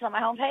that are listed on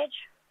my homepage.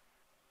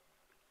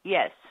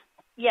 Yes.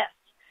 Yes,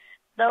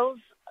 those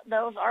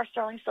are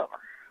sterling silver.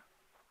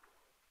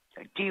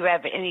 Do you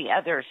have any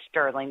other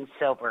sterling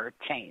silver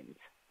chains?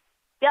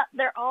 Yeah,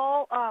 they're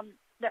all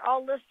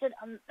listed.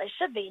 They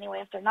should be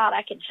anyway. If they're not,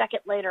 I can check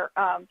it later.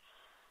 I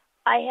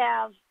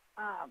have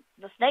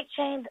the snake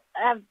chain.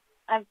 I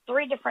have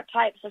 3 different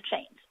types of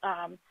chains.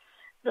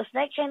 The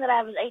snake chain that I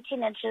have is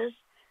 18 inches.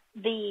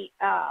 The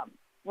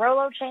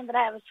Rolo chain that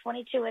I have is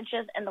 22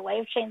 inches, and the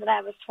wave chain that I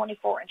have is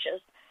 24 inches.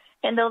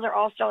 And those are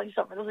all sterling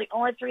silver. Those are the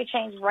only 3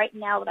 chains right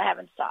now that I have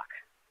in stock.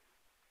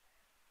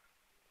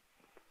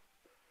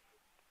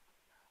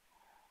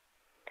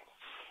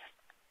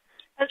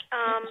 This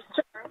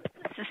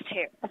is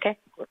Terry. Okay.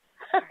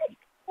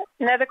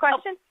 Another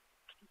question?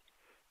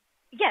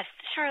 Yes,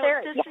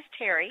 Charlotte, Terry, this is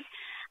Terry.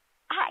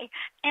 Hi,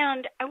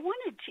 and I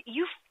wanted to,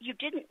 you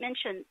didn't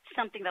mention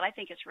something that I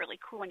think is really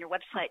cool on your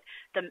website,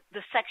 the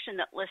section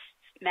that lists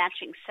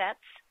matching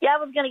sets. Yeah,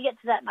 I was going to get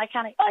to that, and I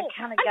kind of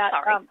got.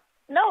 Sorry.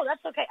 No,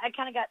 that's okay. I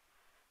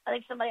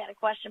think somebody had a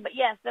question, but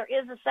yes, there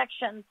is a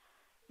section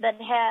that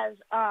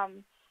has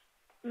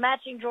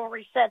matching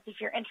jewelry sets if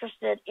you're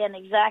interested in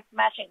exact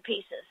matching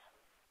pieces.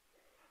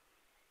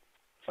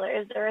 So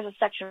there is a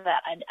section of that.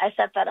 I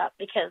set that up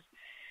because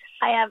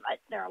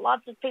there are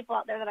lots of people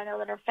out there that I know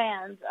that are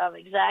fans of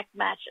exact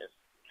matches.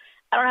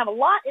 I don't have a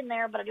lot in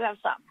there, but I do have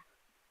some.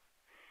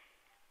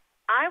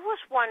 I was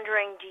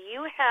wondering, do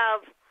you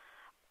have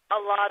a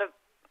lot of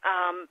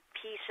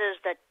pieces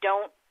that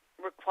don't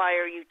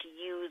require you to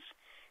use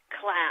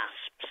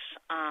clasps,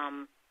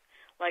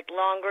 like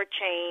longer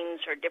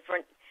chains or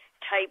different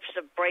types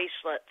of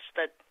bracelets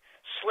that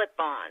slip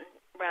on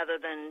rather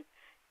than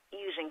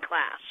using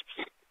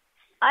clasps?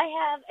 I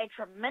have a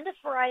tremendous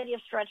variety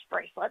of stretch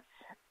bracelets,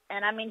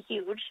 and I mean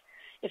huge.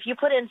 If you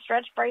put in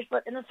stretch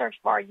bracelet in the search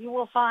bar, you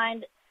will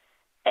find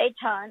a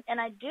ton.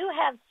 And I do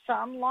have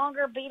some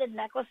longer beaded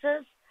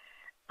necklaces.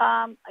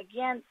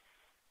 Again,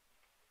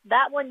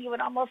 that one you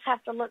would almost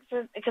have to look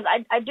through because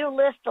I do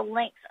list the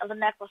lengths of the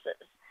necklaces.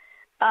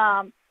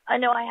 I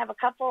know I have a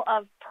couple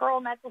of pearl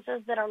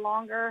necklaces that are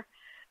longer.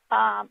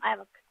 I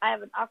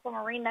have an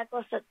aquamarine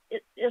necklace that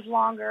is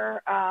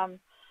longer.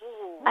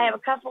 I have a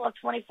couple of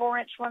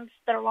 24-inch ones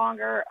that are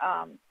longer.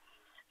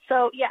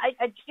 So yeah,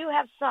 I do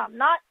have some.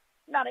 Not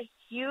a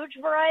huge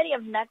variety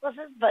of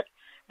necklaces, but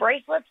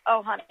bracelets.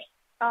 Oh, honey,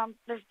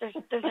 there's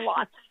a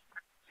lot.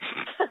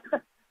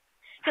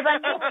 Because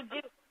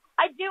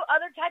I do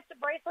other types of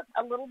bracelets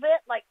a little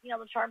bit, like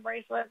the charm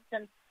bracelets,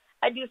 and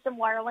I do some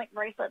wire link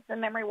bracelets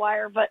and memory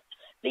wire. But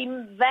the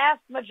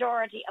vast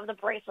majority of the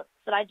bracelets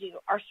that I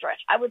do are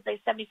stretch. I would say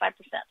 75%.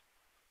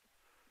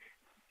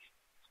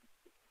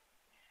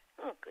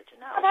 Oh, good to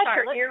know. How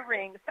about your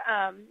earrings,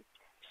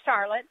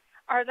 Charlotte?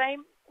 Are they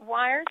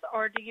wires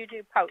or do you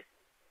do posts?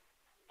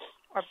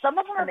 Or some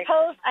of them are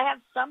posts. I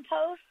have some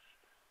posts.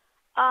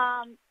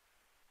 I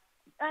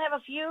have a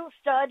few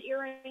stud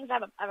earrings. I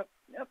have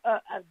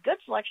a good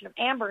selection of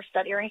amber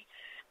stud earrings.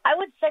 I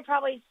would say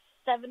probably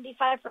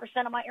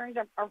 75% of my earrings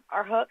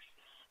are hooks,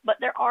 but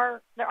there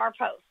are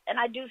posts. And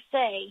I do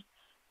say,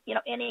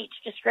 in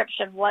each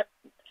description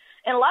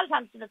and a lot of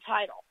times in the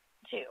title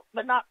too,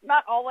 but not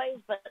always,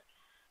 but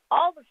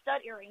all the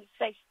stud earrings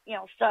say,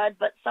 stud,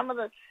 but some of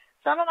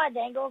my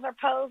dangles are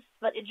posts,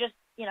 but it just,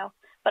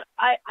 but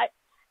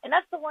and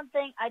that's the one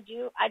thing I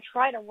do. I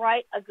try to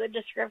write a good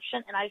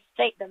description and I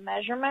state the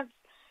measurements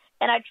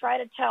and I try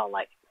to tell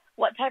like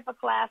what type of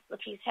clasp the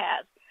piece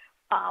has,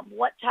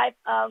 what type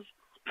of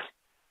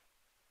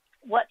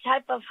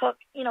hook,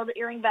 the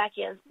earring back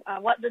is,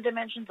 what the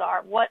dimensions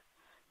are, what,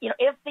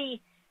 if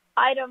the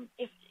item,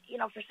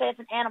 for say it's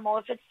an animal,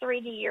 if it's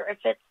 3D or if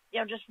it's,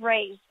 just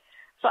raised.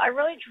 So I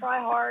really try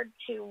hard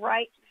to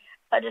write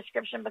a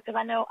description because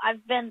I know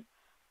I've been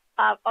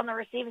on the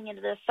receiving end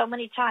of this so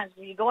many times.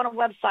 When you go on a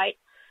website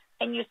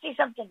and you see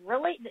something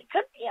really that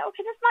could,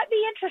 okay, this might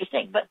be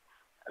interesting, but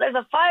there's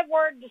a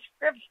 5-word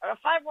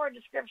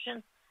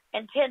description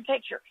and 10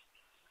 pictures.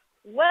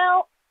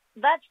 Well,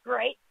 that's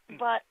great,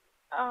 but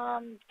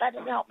that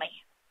doesn't help me.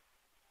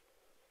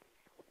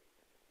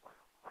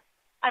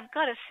 I've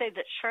got to say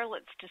that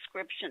Charlotte's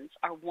descriptions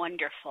are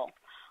wonderful.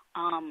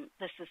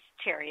 This is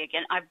Terry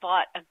again. I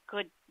bought a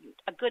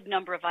good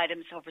number of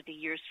items over the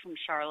years from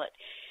Charlotte,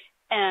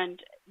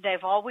 and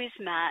they've always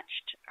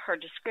matched her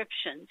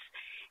descriptions.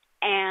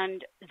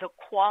 And the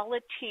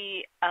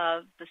quality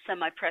of the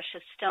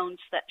semi-precious stones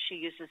that she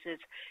uses is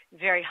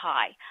very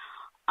high.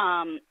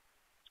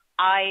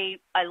 I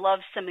love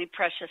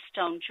semi-precious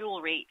stone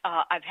jewelry.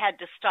 I've had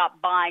to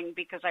stop buying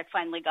because I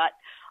finally got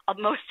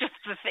most of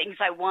the things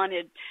I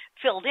wanted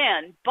filled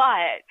in.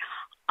 But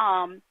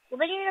well,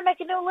 then you need to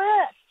make a new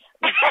list.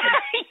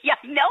 Yeah,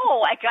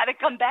 no, I got to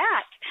come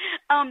back.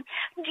 I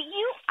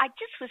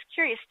just was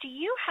curious, do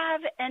you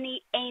have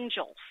any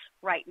angels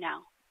right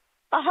now?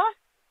 Uh-huh.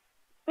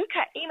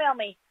 Okay. Email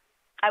me.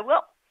 I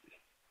will.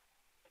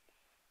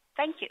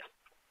 Thank you.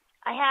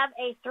 I have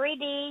a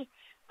 3D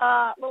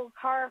little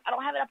carve. I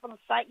don't have it up on the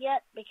site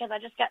yet because I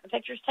just got the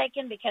pictures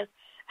taken because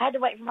I had to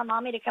wait for my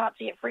mommy to come up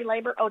to get free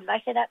labor. Oh, did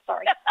I say that?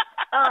 Sorry.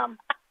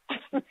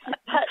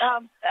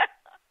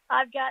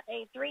 I've got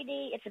a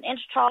 3D. It's an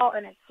inch tall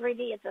and it's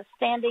 3D. It's a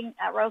standing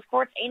rose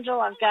quartz angel.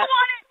 I've got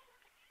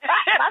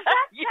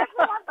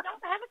several. I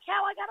don't have a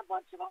cow. I got a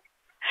bunch of them.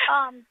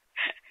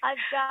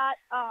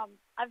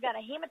 I've got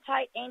a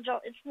hematite angel.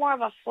 It's more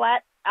of a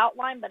flat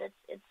outline, but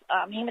it's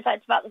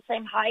hematite's about the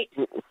same height.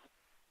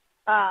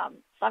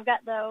 So I've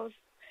got those.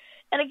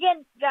 And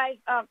again, guys,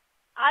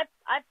 I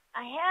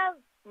have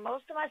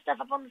most of my stuff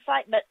up on the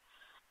site, but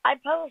I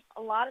post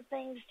a lot of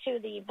things to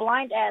the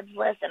blind ads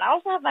list, and I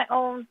also have my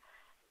own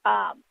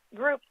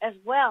group as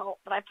well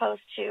that I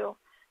post to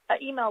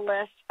an email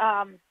list.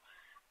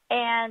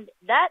 And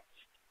that's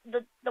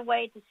the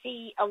way to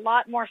see a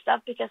lot more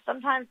stuff because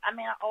sometimes I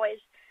may not always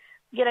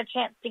get a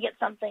chance to get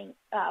something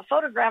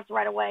photographed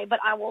right away, but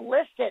I will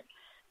list it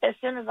as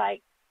soon as I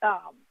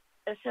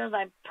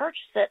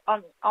purchase it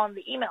on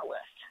the email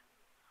list.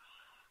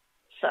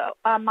 So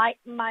my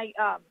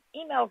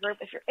email group,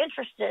 if you're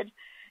interested,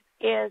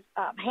 is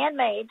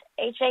Handmade,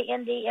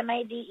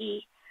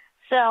 HANDMADE,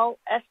 Sell,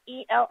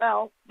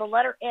 SELL, the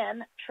letter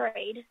N,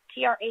 Trade,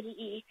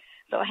 TRADE.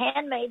 So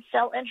Handmade,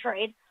 Sell, and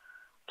Trade,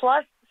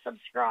 plus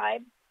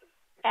subscribe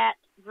at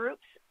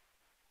groups,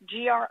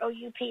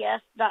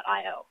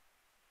 GROUPS.io.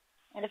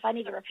 And if I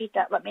need to repeat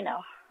that, let me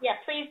know. Yeah,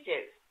 please do.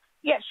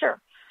 Yeah,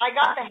 sure. I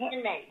got the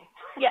Handmade.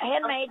 Yeah,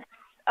 Handmade,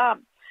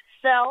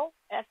 Sell,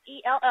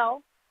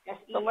 SELL,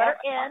 the letter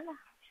N.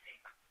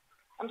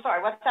 I'm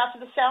sorry, what's after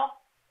the Sell?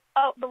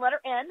 Oh, the letter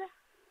N.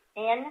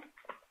 N?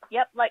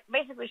 Yep, like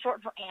basically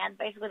short for Ann,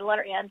 basically the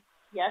letter N.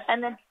 Yes.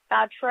 And then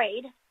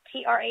Trade,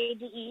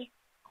 TRADE.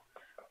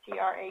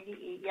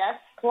 TRADE, yes.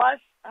 Plus,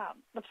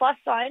 the plus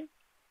sign.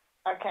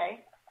 Okay.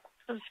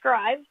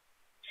 Subscribe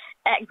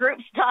at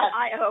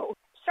groups.io.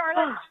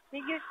 Charlotte, do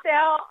you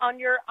sell on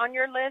your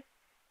list?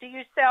 Do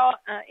you sell?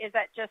 Is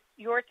that just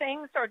your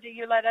things, or do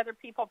you let other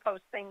people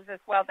post things as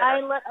well? I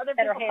let other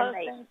people post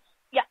things.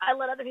 Yeah, I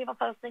let other people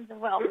post things as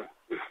well.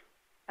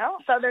 Oh,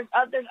 so there's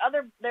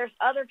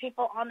other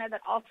people on there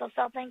that also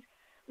sell things.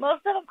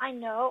 Most of them I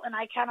know, and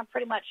I kind of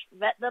pretty much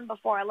vet them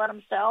before I let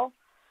them sell.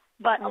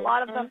 But a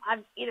lot of them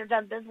I've either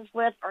done business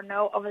with or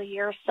know over the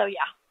years. So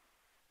yeah.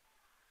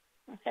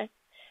 Okay.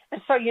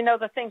 And so you know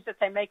the things that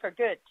they make are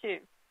good too.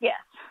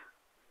 Yes.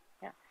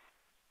 Yeah.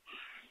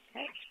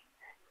 Okay.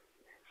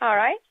 All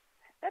right.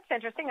 That's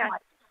interesting.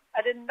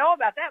 I didn't know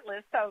about that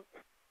list. So.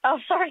 Oh,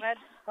 sorry.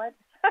 What?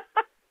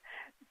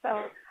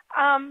 So,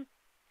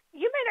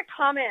 you made a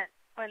comment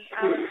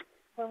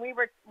when we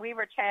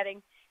were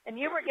chatting, and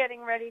you were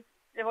getting ready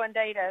one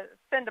day to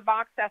send a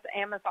box out to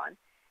Amazon,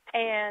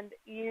 and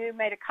you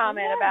made a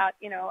comment about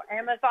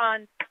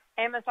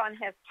Amazon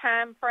has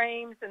time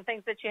frames and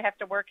things that you have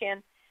to work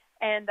in,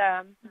 and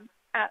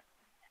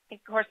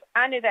of course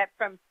I knew that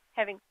from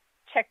having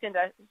checked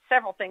into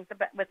several things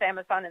with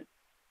Amazon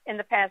in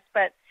the past,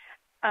 but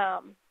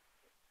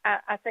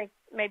I think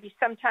maybe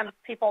sometimes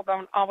people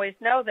don't always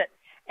know that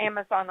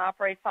Amazon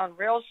operates on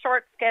real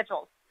short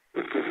schedules.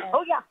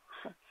 Oh, yeah.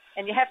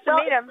 And you have to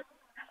meet them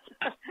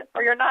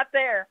or you're not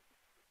there.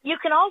 You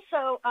can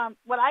also,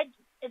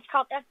 it's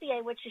called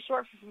FBA, which is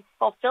short for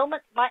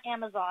Fulfillment by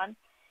Amazon.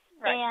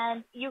 Right.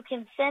 And you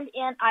can send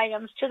in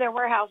items to their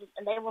warehouses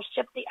and they will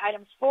ship the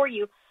items for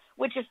you,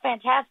 which is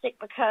fantastic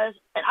because,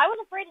 and I was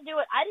afraid to do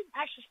it. I didn't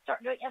actually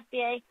start doing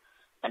FBA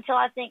until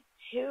I think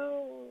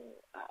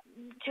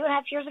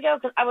 2.5 years ago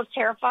because I was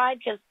terrified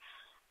because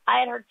I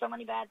had heard so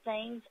many bad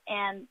things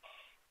and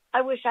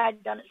I wish I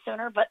had done it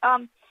sooner. But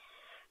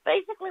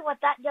basically what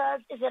that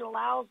does is it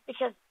allows,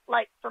 because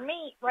like for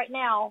me right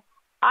now,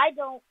 I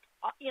don't,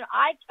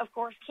 I of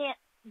course can't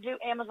do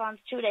Amazon's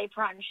 2-day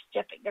prime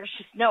shipping. There's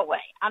just no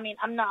way. I mean,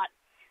 I'm not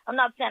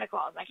Santa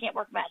Claus. I can't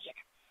work magic.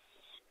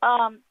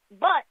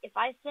 But if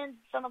I send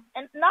some of,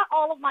 and not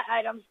all of my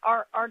items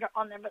are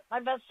on there, but my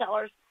best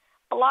sellers,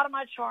 a lot of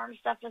my charm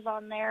stuff is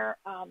on there.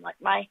 Like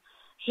my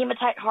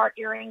hematite heart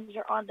earrings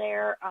are on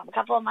there. A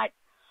couple of my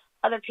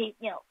other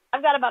people,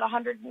 I've got about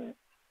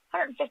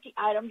 150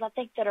 items, I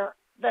think, that are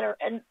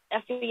in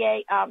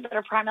FBA that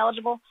are Prime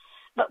eligible.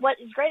 But what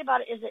is great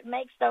about it is it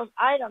makes those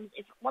items,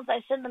 once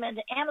I send them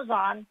into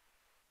Amazon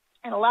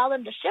and allow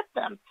them to ship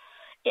them,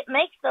 it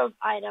makes those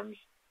items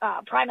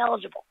Prime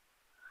eligible,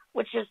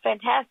 which is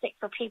fantastic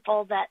for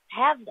people that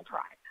have the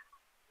Prime.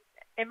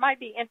 It might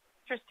be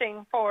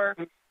interesting for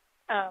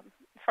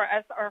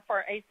us or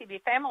for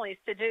ACB families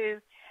to do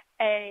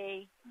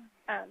a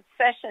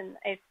session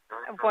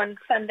one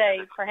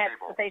Sunday, perhaps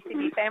with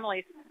ACB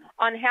families,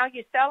 on how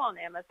you sell on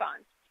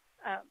Amazon.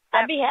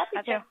 I'd be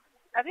happy to.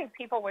 I think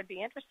people would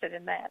be interested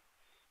in that.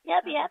 Yeah,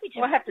 I'd be happy to.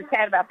 We'll have to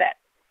chat about that.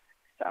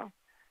 So, all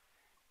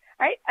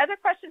right, other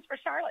questions for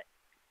Charlotte?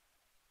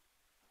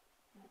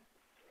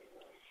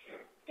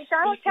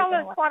 Charlotte, tell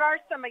us, what are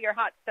some of your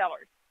hot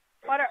sellers?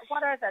 What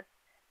are the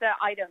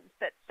items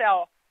that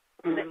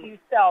you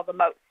sell the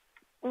most?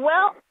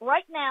 Well,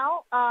 right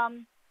now,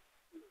 and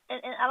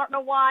I don't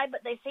know why,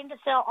 but they seem to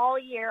sell all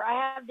year. I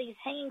have these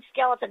hanging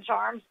skeleton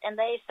charms, and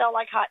they sell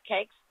like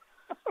hotcakes.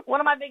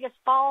 One of my biggest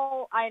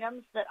fall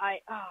items that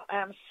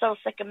I'm so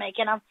sick of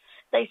making them.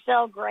 They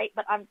sell great,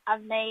 but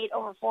I've made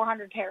over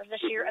 400 pairs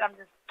this year, and I'm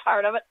just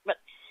tired of it. But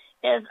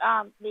is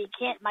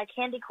my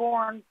candy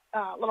corn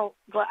little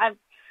I've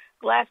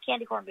glass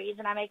candy corn beads,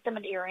 and I make them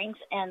into earrings,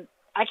 and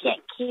I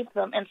can't keep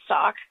them in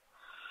stock.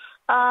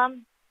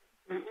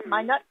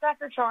 My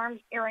Nutcracker charms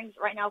earrings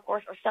right now, of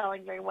course, are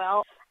selling very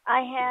well.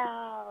 I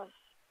have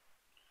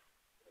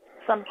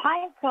some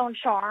pine cone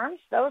charms;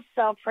 those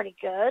sell pretty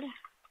good.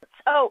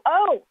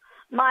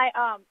 My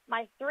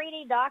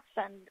 3D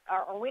dachshund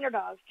or wiener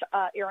dogs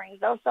earrings;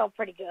 those sell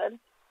pretty good.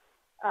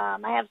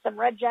 I have some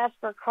red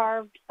jasper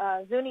carved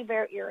Zuni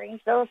bear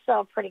earrings; those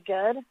sell pretty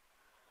good.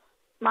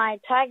 My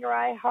tiger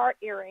eye heart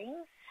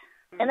earrings,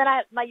 and then I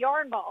have my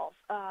yarn balls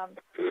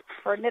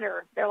for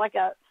knitter. They're like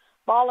a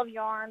ball of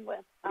yarn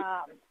with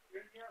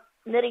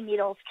knitting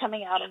needles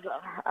coming out of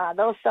them.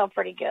 Those sell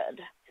pretty good.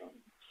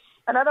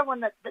 Another one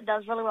that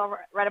does really well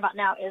right about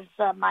now is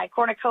my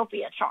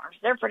cornucopia charms.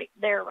 They're really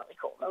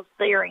cool.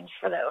 The earrings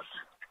for those.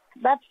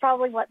 That's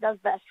probably what does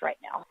best right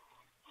now.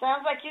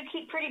 Sounds like you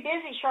keep pretty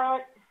busy,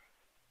 Charlotte.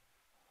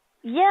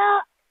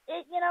 Yeah,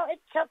 it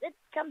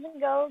comes and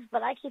goes,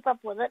 but I keep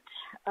up with it.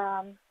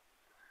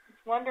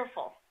 It's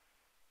wonderful.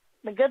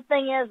 The good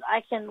thing is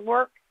I can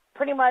work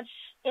pretty much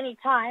any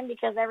time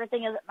because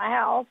everything is at my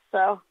house.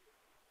 So.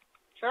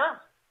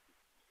 Sure.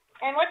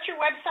 And what's your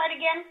website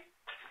again?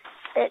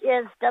 It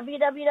is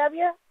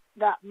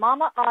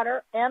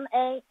www.mamaotter,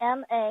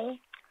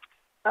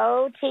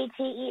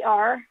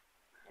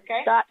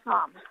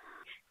 MAMAOTTER.com.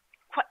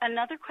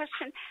 Another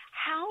question: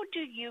 how do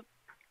you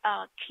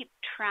keep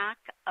track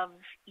of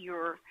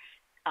your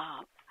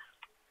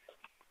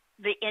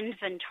the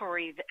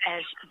inventory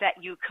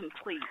that you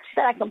complete?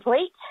 That I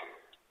complete?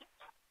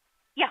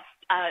 Yeah.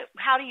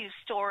 How do you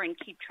store and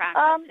keep track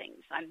of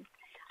things?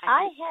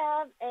 I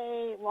have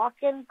a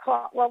walk-in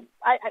closet. Well,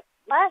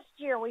 last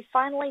year we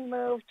finally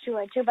moved to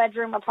a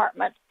 2-bedroom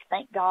apartment,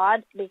 thank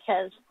God,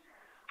 because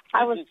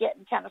I was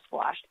getting kind of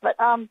squashed. But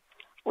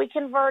we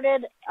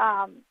converted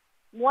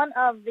one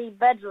of the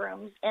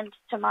bedrooms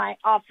into my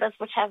office,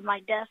 which has my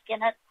desk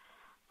in it,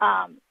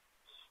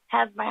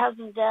 has my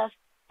husband's desk,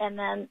 and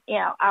then,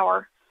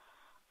 but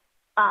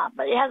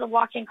it has a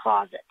walk-in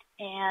closet.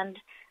 And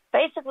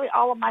basically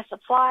all of my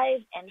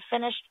supplies and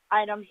finished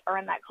items are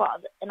in that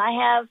closet. And I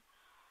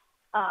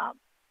have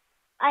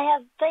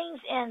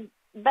things in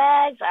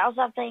bags. I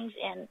also have things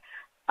in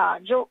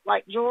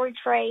jewelry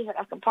trays that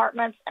have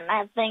compartments, and I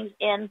have things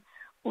in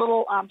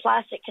little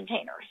plastic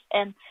containers.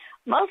 And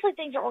mostly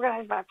things are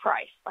organized by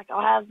price. Like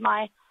I'll have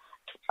my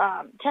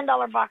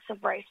 $10 box of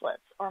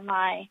bracelets, or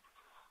my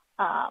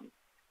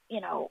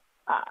 $12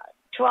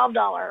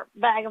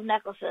 bag of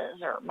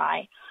necklaces, or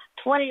my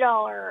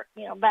 $20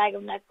 bag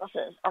of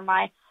necklaces, or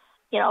my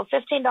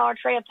 $15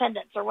 tray of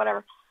pendants, or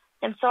whatever.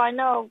 And so I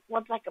know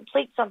once I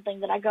complete something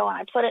that I go and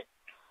I put it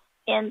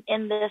in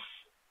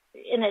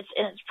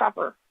its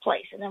proper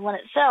place, and then when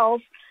it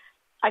sells,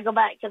 I go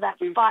back to that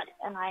spot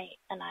and I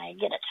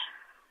get it.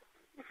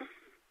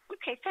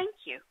 Okay, thank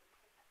you.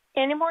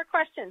 Any more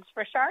questions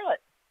for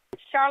Charlotte?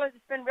 Charlotte,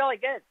 it's been really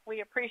good.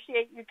 We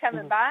appreciate you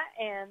coming by,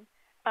 and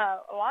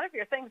a lot of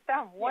your things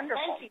sound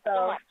wonderful. Thank you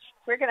so much.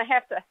 We're going to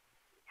have to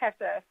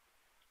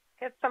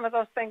get some of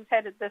those things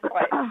headed this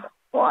way.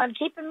 Well, and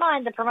keep in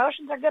mind, the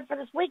promotions are good for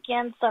this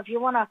weekend, so if you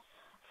want a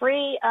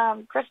free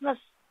Christmas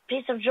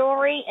piece of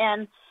jewelry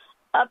and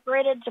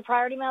upgraded to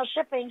priority mail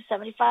shipping,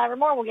 $75 or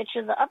more will get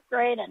you the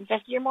upgrade, and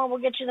 $50 or more will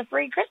get you the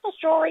free Christmas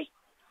jewelry.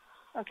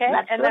 Okay.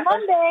 And that's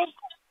Monday.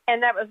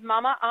 And that was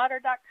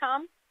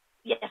MamaOtter.com?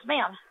 Yes,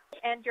 ma'am.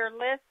 And your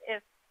list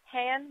is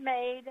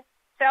handmade,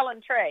 sell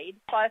and trade,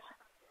 plus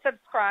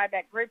subscribe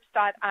at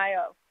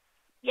groups.io.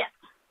 Yes.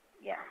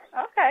 Yeah.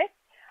 Okay.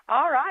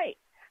 All right.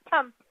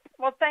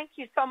 Well, thank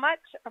you so much.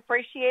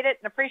 Appreciate it,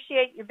 and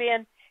appreciate you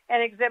being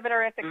an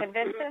exhibitor at the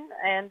convention.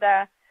 And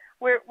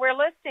we're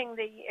listing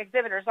the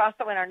exhibitors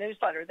also in our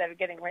newsletter that's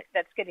getting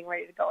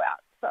ready to go out.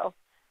 So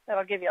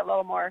that'll give you a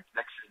little more,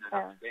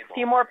 a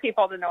few more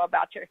people to know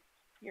about your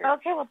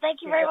Okay, well,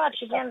 thank you very much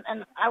again,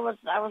 and I was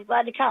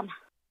glad to come.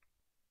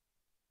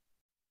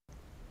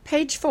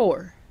 Page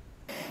 4.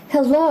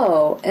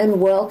 Hello,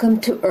 and welcome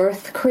to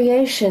Earth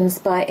Creations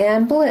by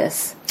Ann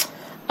Bliss.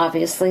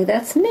 Obviously,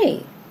 that's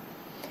me.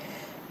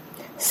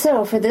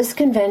 So, for this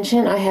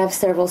convention, I have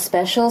several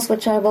specials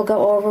which I will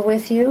go over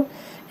with you,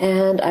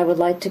 and I would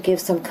like to give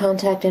some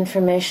contact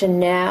information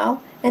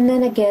now and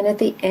then again at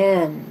the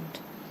end.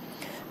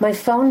 My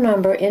phone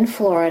number in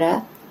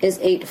Florida is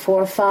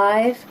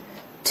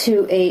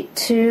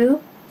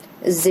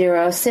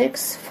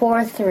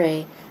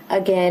 845-282-0643.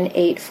 Again,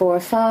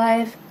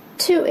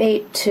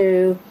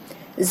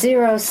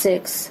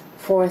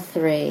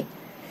 845-282-0643.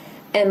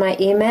 And my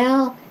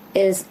email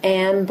is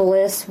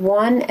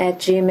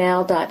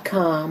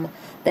annbliss1@gmail.com.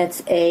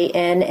 That's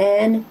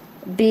ANNB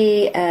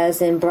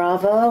as in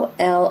Bravo,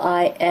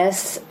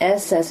 LISS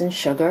as in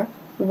sugar,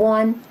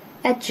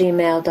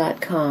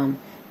 1@gmail.com.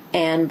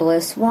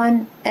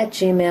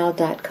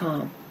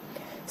 annbliss1@gmail.com.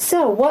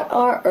 So, what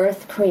are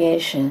earth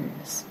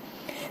creations?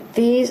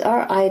 These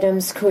are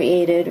items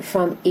created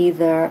from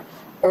either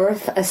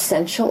earth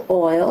essential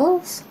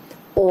oils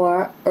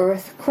or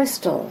earth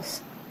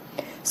crystals.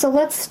 So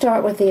let's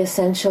start with the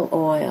essential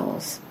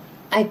oils.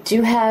 I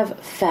do have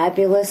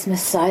fabulous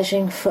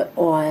massaging foot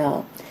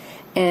oil,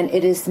 and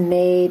it is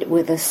made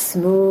with a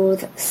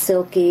smooth,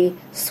 silky,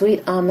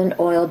 sweet almond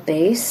oil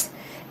base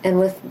and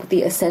with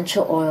the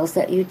essential oils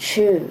that you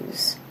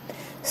choose.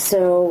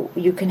 So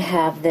you can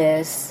have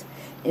this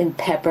in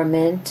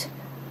peppermint,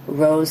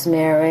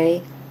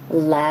 rosemary,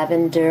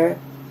 lavender,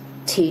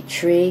 tea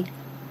tree,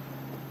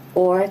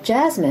 or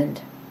jasmine.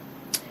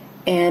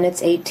 And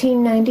it's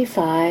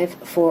 $18.95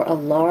 for a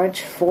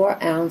large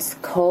 4-ounce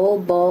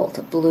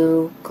cobalt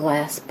blue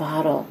glass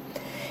bottle.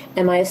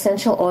 And my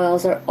essential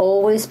oils are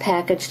always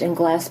packaged in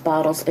glass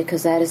bottles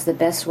because that is the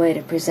best way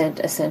to present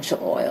essential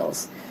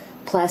oils.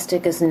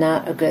 Plastic is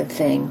not a good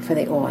thing for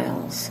the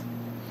oils.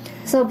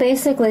 So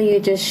basically you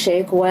just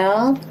shake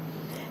well.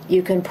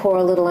 You can pour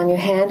a little on your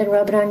hand and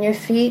rub it on your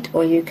feet,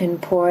 or you can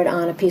pour it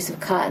on a piece of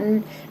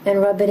cotton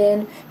and rub it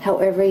in.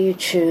 However you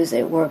choose,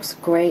 it works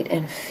great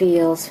and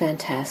feels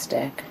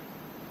fantastic.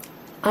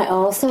 I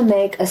also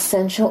make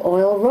essential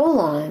oil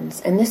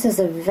roll-ons, and this is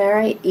a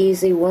very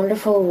easy,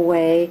 wonderful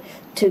way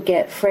to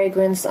get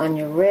fragrance on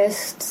your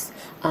wrists,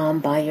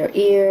 by your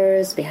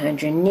ears,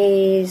 behind your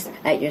knees,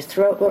 at your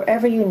throat,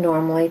 wherever you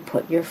normally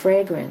put your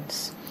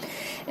fragrance.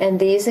 And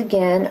these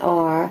again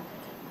are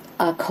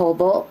a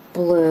cobalt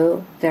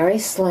blue, very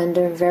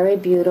slender, very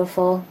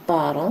beautiful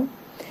bottle,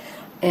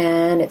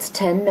 and it's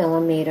 10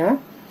 millimeter.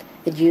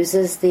 It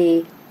uses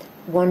the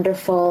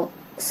wonderful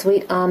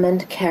sweet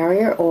almond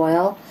carrier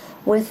oil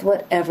with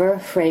whatever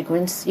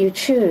fragrance you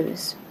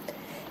choose.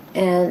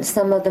 And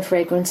some of the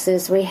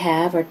fragrances we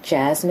have are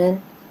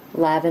jasmine,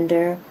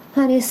 lavender,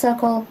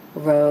 honeysuckle,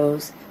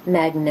 rose,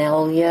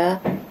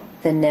 magnolia,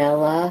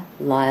 vanilla,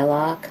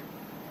 lilac,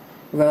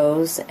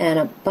 rose, and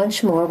a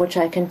bunch more which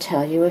I can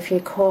tell you if you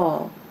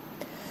call.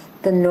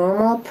 The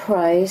normal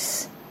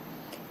price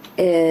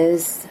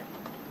is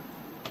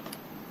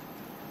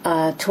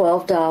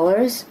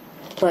 $12,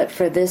 but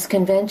for this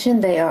convention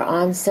they are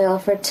on sale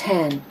for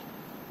 $10.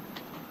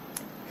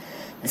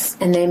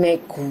 And they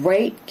make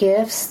great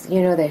gifts.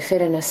 You know, they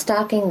fit in a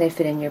stocking, they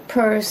fit in your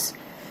purse.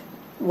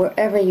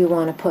 Wherever you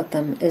want to put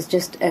them is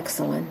just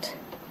excellent.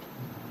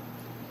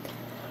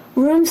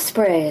 Room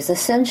sprays,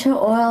 essential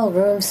oil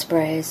room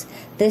sprays.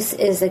 This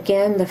is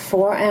again the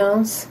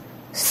 4-ounce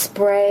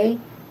spray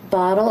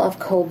bottle of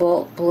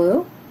cobalt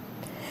blue,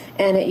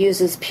 and it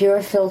uses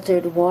pure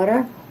filtered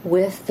water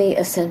with the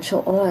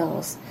essential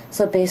oils.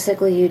 So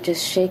basically you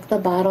just shake the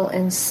bottle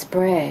and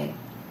spray.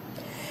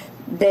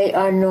 They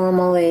are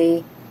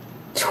normally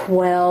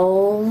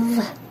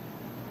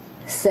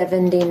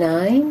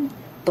 $12.79,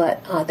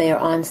 but they are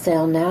on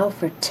sale now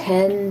for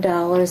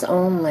 $10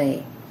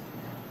 only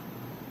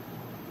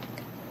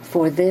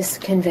for this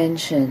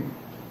convention.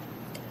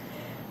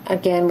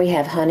 Again, we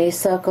have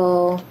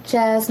honeysuckle,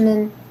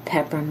 jasmine,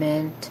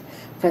 peppermint.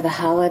 For the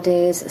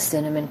holidays,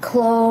 cinnamon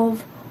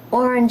clove,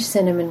 orange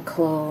cinnamon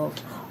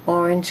clove,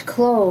 orange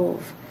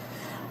clove,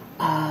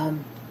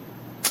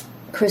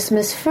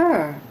 Christmas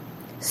fir,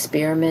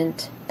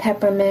 spearmint,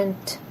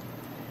 peppermint,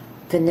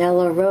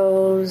 vanilla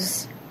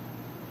rose,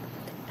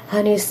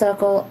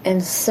 honeysuckle,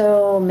 and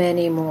so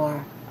many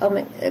more.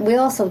 We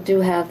also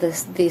do have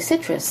the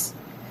citrus,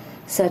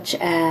 such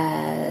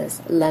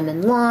as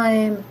lemon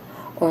lime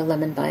or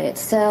lemon by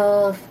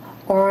itself,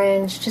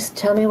 orange. Just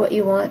tell me what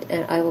you want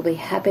and I will be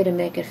happy to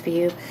make it for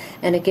you.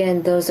 And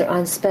again, those are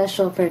on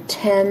special for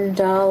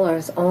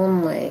 $10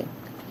 only.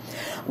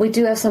 We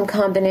do have some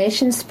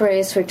combination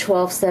sprays for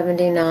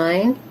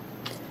 $12.79.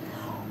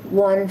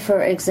 One,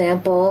 for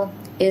example,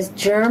 is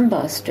Germ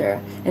Buster,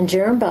 and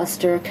Germ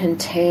Buster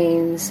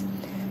contains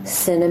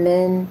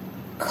cinnamon,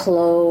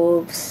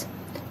 cloves,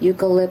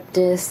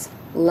 eucalyptus,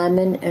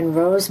 lemon, and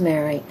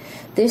rosemary.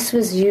 This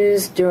was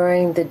used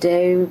during the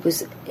day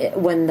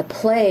when the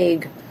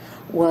plague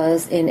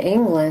was in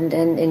England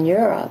and in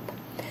Europe,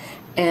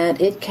 and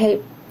it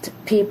kept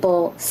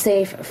people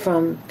safe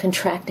from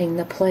contracting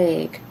the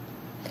plague.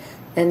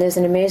 And there's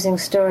an amazing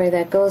story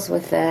that goes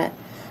with that.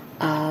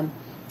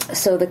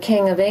 So the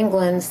King of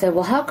England said,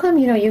 well, how come,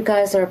 you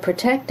guys are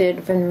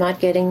protected from not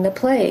getting the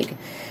plague?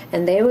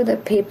 And they were the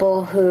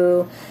people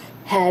who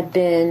had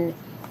been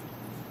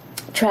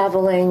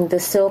traveling the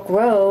Silk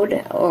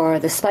Road, or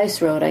the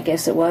Spice Road, I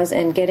guess it was,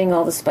 and getting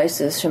all the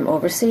spices from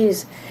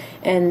overseas.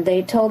 And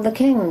they told the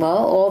king,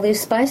 well, all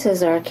these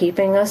spices are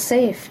keeping us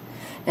safe.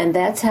 And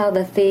that's how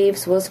the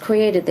thieves was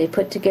created. They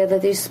put together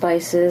these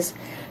spices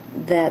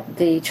that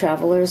the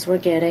travelers were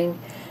getting,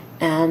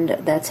 and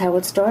that's how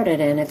it started.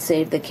 And it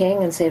saved the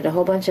king and saved a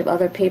whole bunch of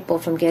other people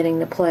from getting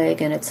the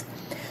plague. And it's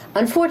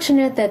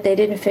unfortunate that they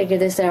didn't figure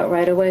this out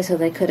right away, so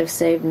they could have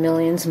saved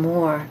millions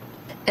more.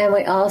 And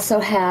we also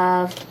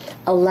have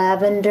a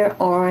lavender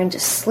orange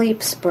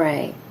sleep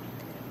spray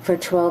for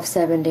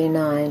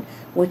 $12.79,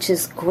 which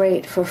is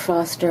great for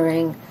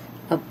fostering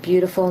a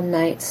beautiful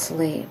night's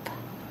sleep.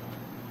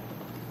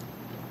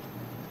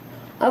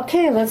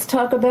 Okay, let's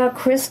talk about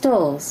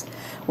crystals.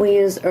 We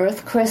use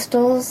earth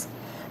crystals.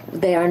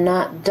 They are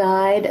not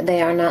dyed,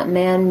 they are not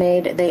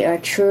man-made, they are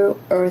true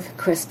earth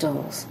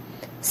crystals.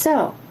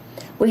 So,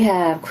 we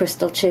have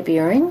crystal chip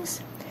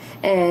earrings,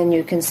 and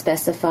you can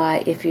specify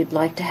if you'd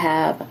like to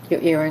have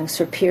your earrings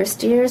for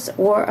pierced ears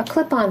or a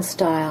clip-on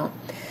style.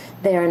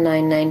 They are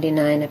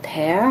 $9.99 a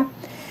pair,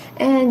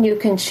 and you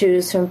can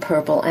choose from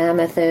purple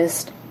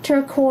amethyst,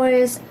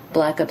 turquoise,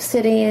 black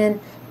obsidian,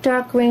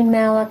 dark green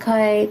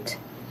malachite,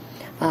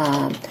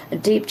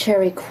 deep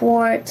cherry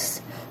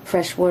quartz,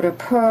 freshwater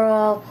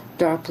pearl,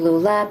 dark blue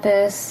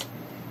lapis,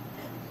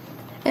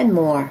 and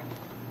more.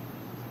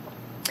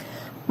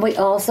 We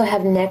also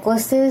have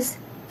necklaces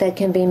that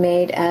can be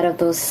made out of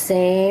those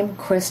same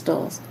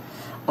crystals.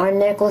 Our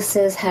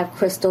necklaces have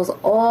crystals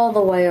all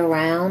the way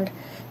around.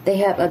 They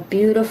have a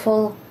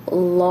beautiful,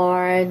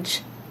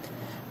 large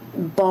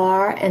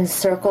bar and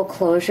circle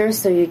closure,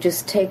 so you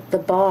just take the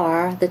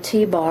bar, the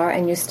T-bar,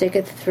 and you stick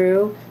it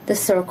through the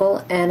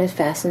circle and it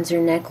fastens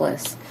your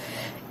necklace.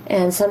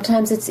 And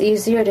sometimes it's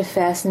easier to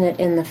fasten it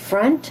in the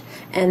front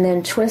and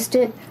then twist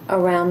it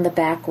around the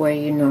back where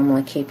you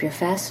normally keep your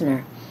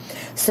fastener.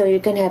 So you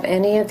can have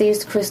any of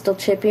these crystal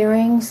chip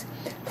earrings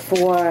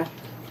for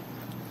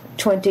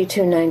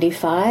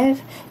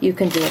 $22.95. You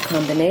can do a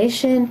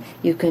combination.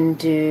 You can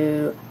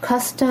do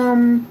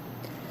custom.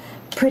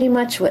 Pretty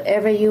much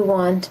whatever you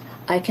want,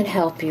 I can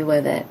help you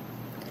with it.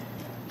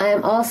 I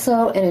am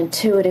also an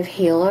intuitive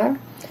healer,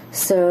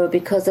 so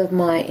because of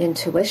my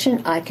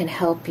intuition, I can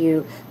help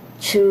you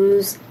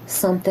choose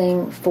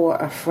something for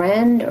a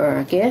friend or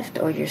a gift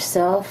or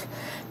yourself.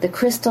 The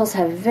crystals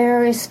have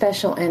very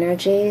special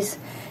energies,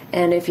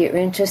 and if you're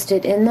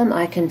interested in them,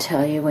 I can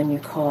tell you when you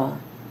call.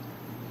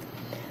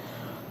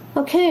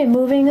 Okay,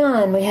 moving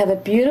on. We have a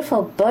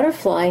beautiful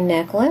butterfly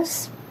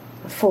necklace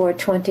for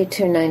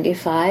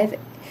 $22.95.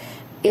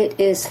 It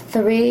is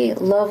 3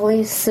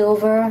 lovely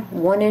silver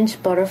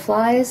 1-inch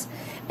butterflies,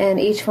 and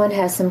each one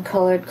has some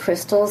colored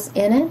crystals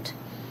in it,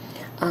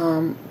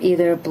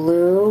 either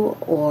blue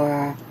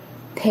or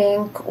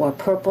pink or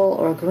purple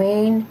or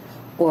green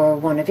or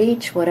one of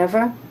each,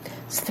 whatever.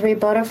 It's 3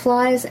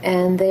 butterflies,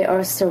 and they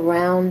are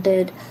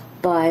surrounded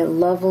by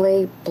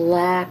lovely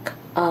black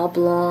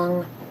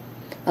oblong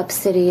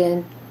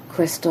obsidian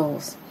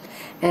crystals.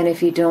 And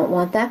if you don't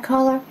want that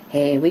color,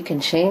 hey, we can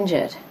change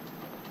it.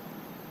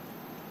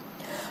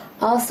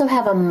 Also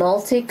have a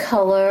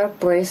multicolor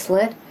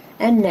bracelet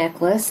and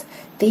necklace.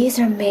 These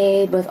are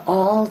made with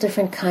all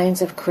different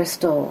kinds of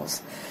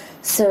crystals.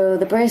 So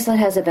the bracelet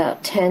has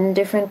about 10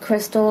 different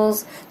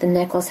crystals. The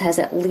necklace has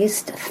at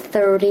least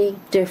 30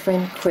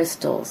 different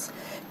crystals.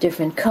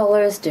 Different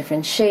colors,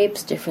 different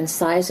shapes, different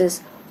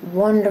sizes.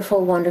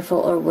 Wonderful,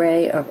 wonderful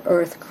array of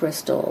earth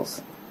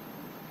crystals.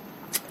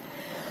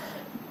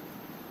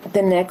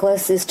 The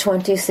necklace is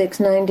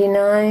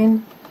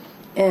 $26.99.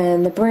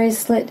 And the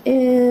bracelet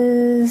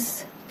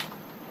is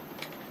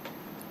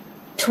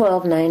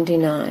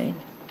 $12.99.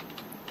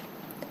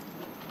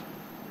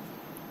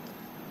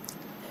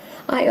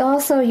 I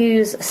also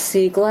use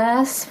sea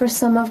glass for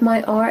some of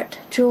my art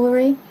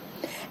jewelry,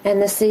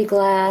 and the sea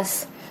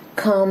glass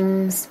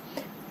comes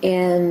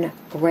in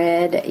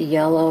red,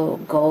 yellow,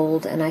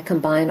 gold, and I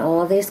combine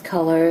all of these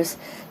colors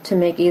to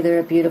make either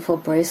a beautiful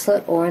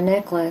bracelet or a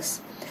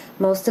necklace.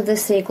 Most of the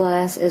sea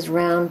glass is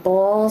round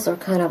balls or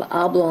kind of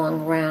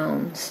oblong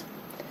rounds.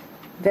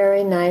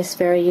 Very nice,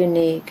 very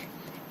unique.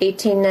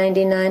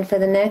 $18.99 for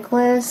the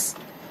necklace,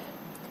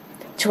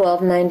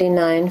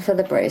 $12.99 for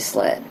the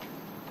bracelet.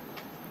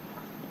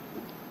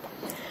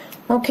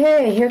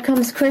 Okay, here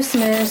comes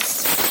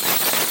Christmas.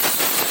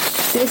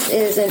 This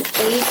is an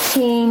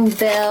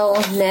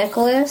 18-bell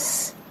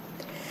necklace,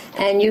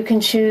 and you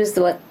can choose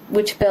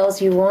which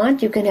bells you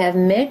want. You can have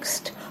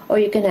mixed, or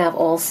you can have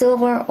all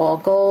silver, all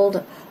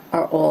gold,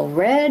 or all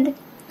red.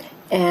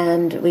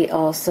 And we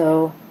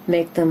also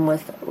make them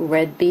with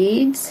red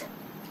beads.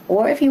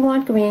 Or if you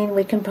want green,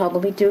 we can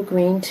probably do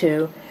green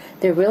too.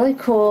 They're really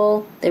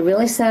cool. They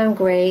really sound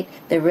great.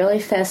 They're really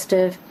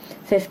festive.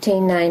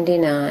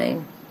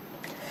 $15.99.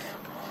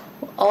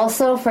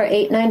 Also for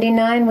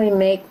 $8.99 we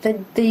make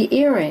the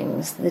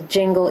earrings, the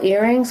jingle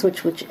earrings,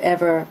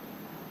 whichever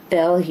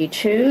bell you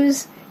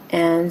choose,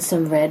 and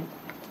some red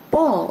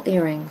ball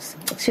earrings.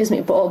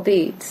 Ball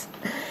beads.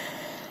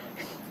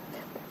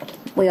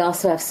 We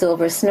also have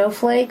silver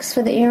snowflakes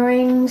for the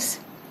earrings,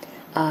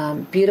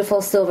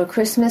 beautiful silver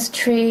Christmas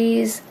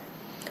trees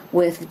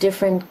with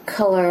different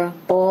color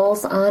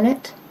balls on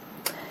it,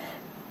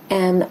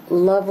 and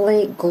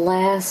lovely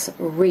glass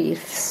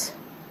wreaths.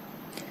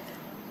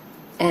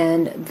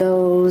 And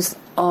those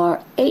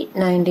are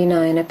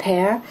 $8.99 a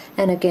pair,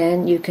 and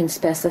again you can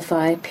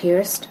specify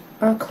pierced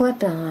or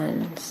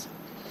clip-ons.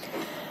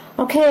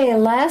 Okay,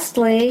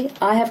 lastly,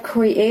 I have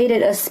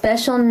created a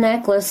special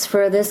necklace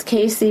for this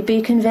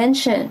KCB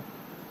convention.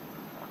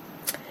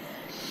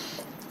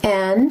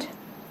 And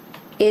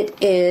it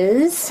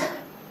is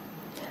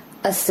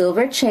a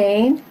silver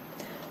chain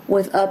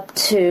with up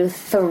to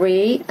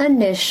 3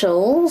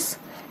 initials,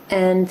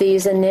 and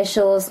these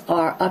initials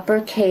are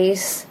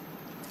uppercase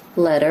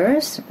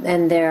letters,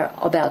 and they're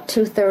about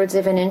 2/3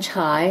 of an inch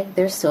high.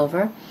 They're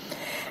silver.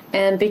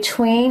 And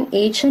between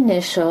each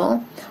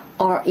initial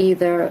are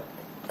either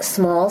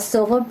small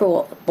silver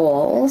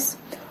balls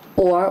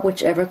or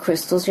whichever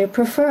crystals you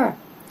prefer.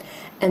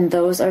 And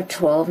those are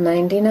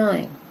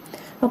 $12.99.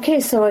 Okay,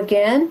 so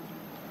again,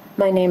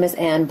 my name is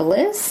Ann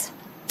Bliss,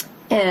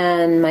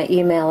 and my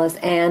email is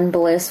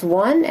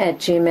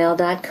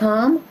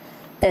annbliss1@gmail.com.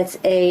 That's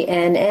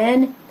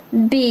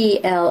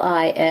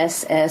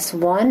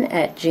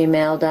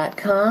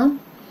ANNBLISS1@gmail.com.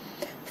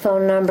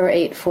 Phone number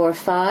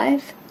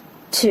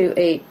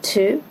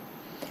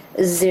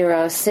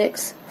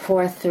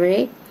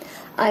 845-282-0643.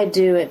 I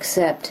do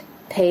accept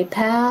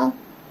PayPal,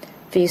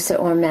 Visa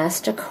or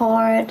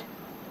MasterCard,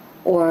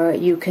 or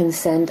you can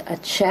send a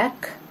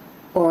check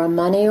or a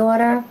money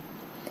order.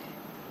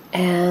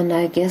 And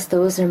I guess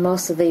those are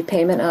most of the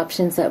payment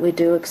options that we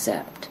do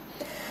accept.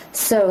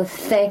 So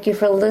thank you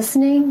for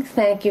listening.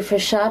 Thank you for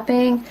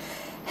shopping.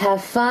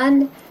 Have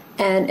fun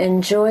and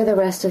enjoy the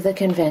rest of the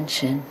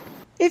convention.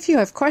 If you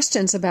have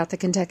questions about the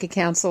Kentucky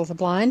Council of the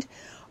Blind,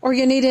 or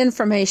you need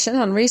information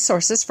on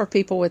resources for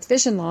people with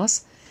vision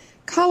loss,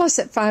 call us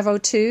at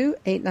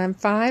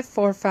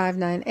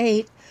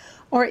 502-895-4598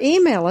 or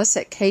email us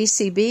at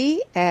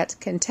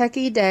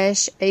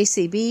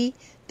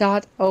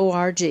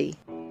kcb@kentucky-acb.org.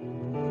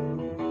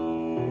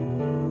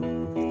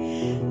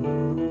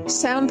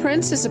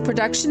 Soundprints is a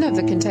production of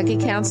the Kentucky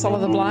Council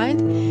of the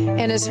Blind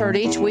and is heard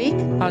each week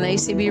on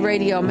ACB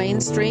Radio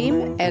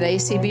Mainstream at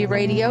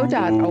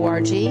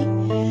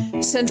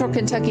acbradio.org, Central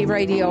Kentucky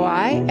Radio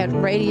I at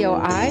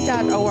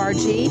radioi.org,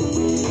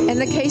 and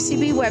the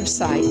KCB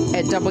website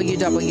at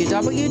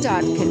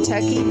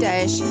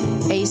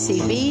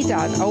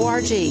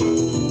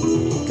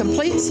www.kentucky-acb.org.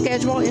 Complete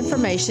schedule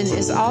information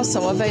is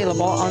also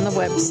available on the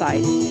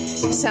website.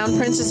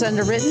 Soundprints is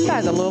underwritten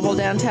by the Louisville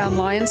Downtown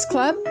Lions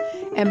Club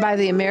and by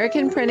the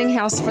American Printing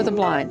House for the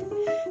Blind.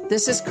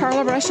 This is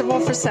Carla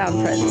Ruschival for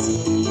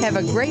Soundprints. Have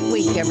a great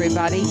week,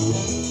 everybody.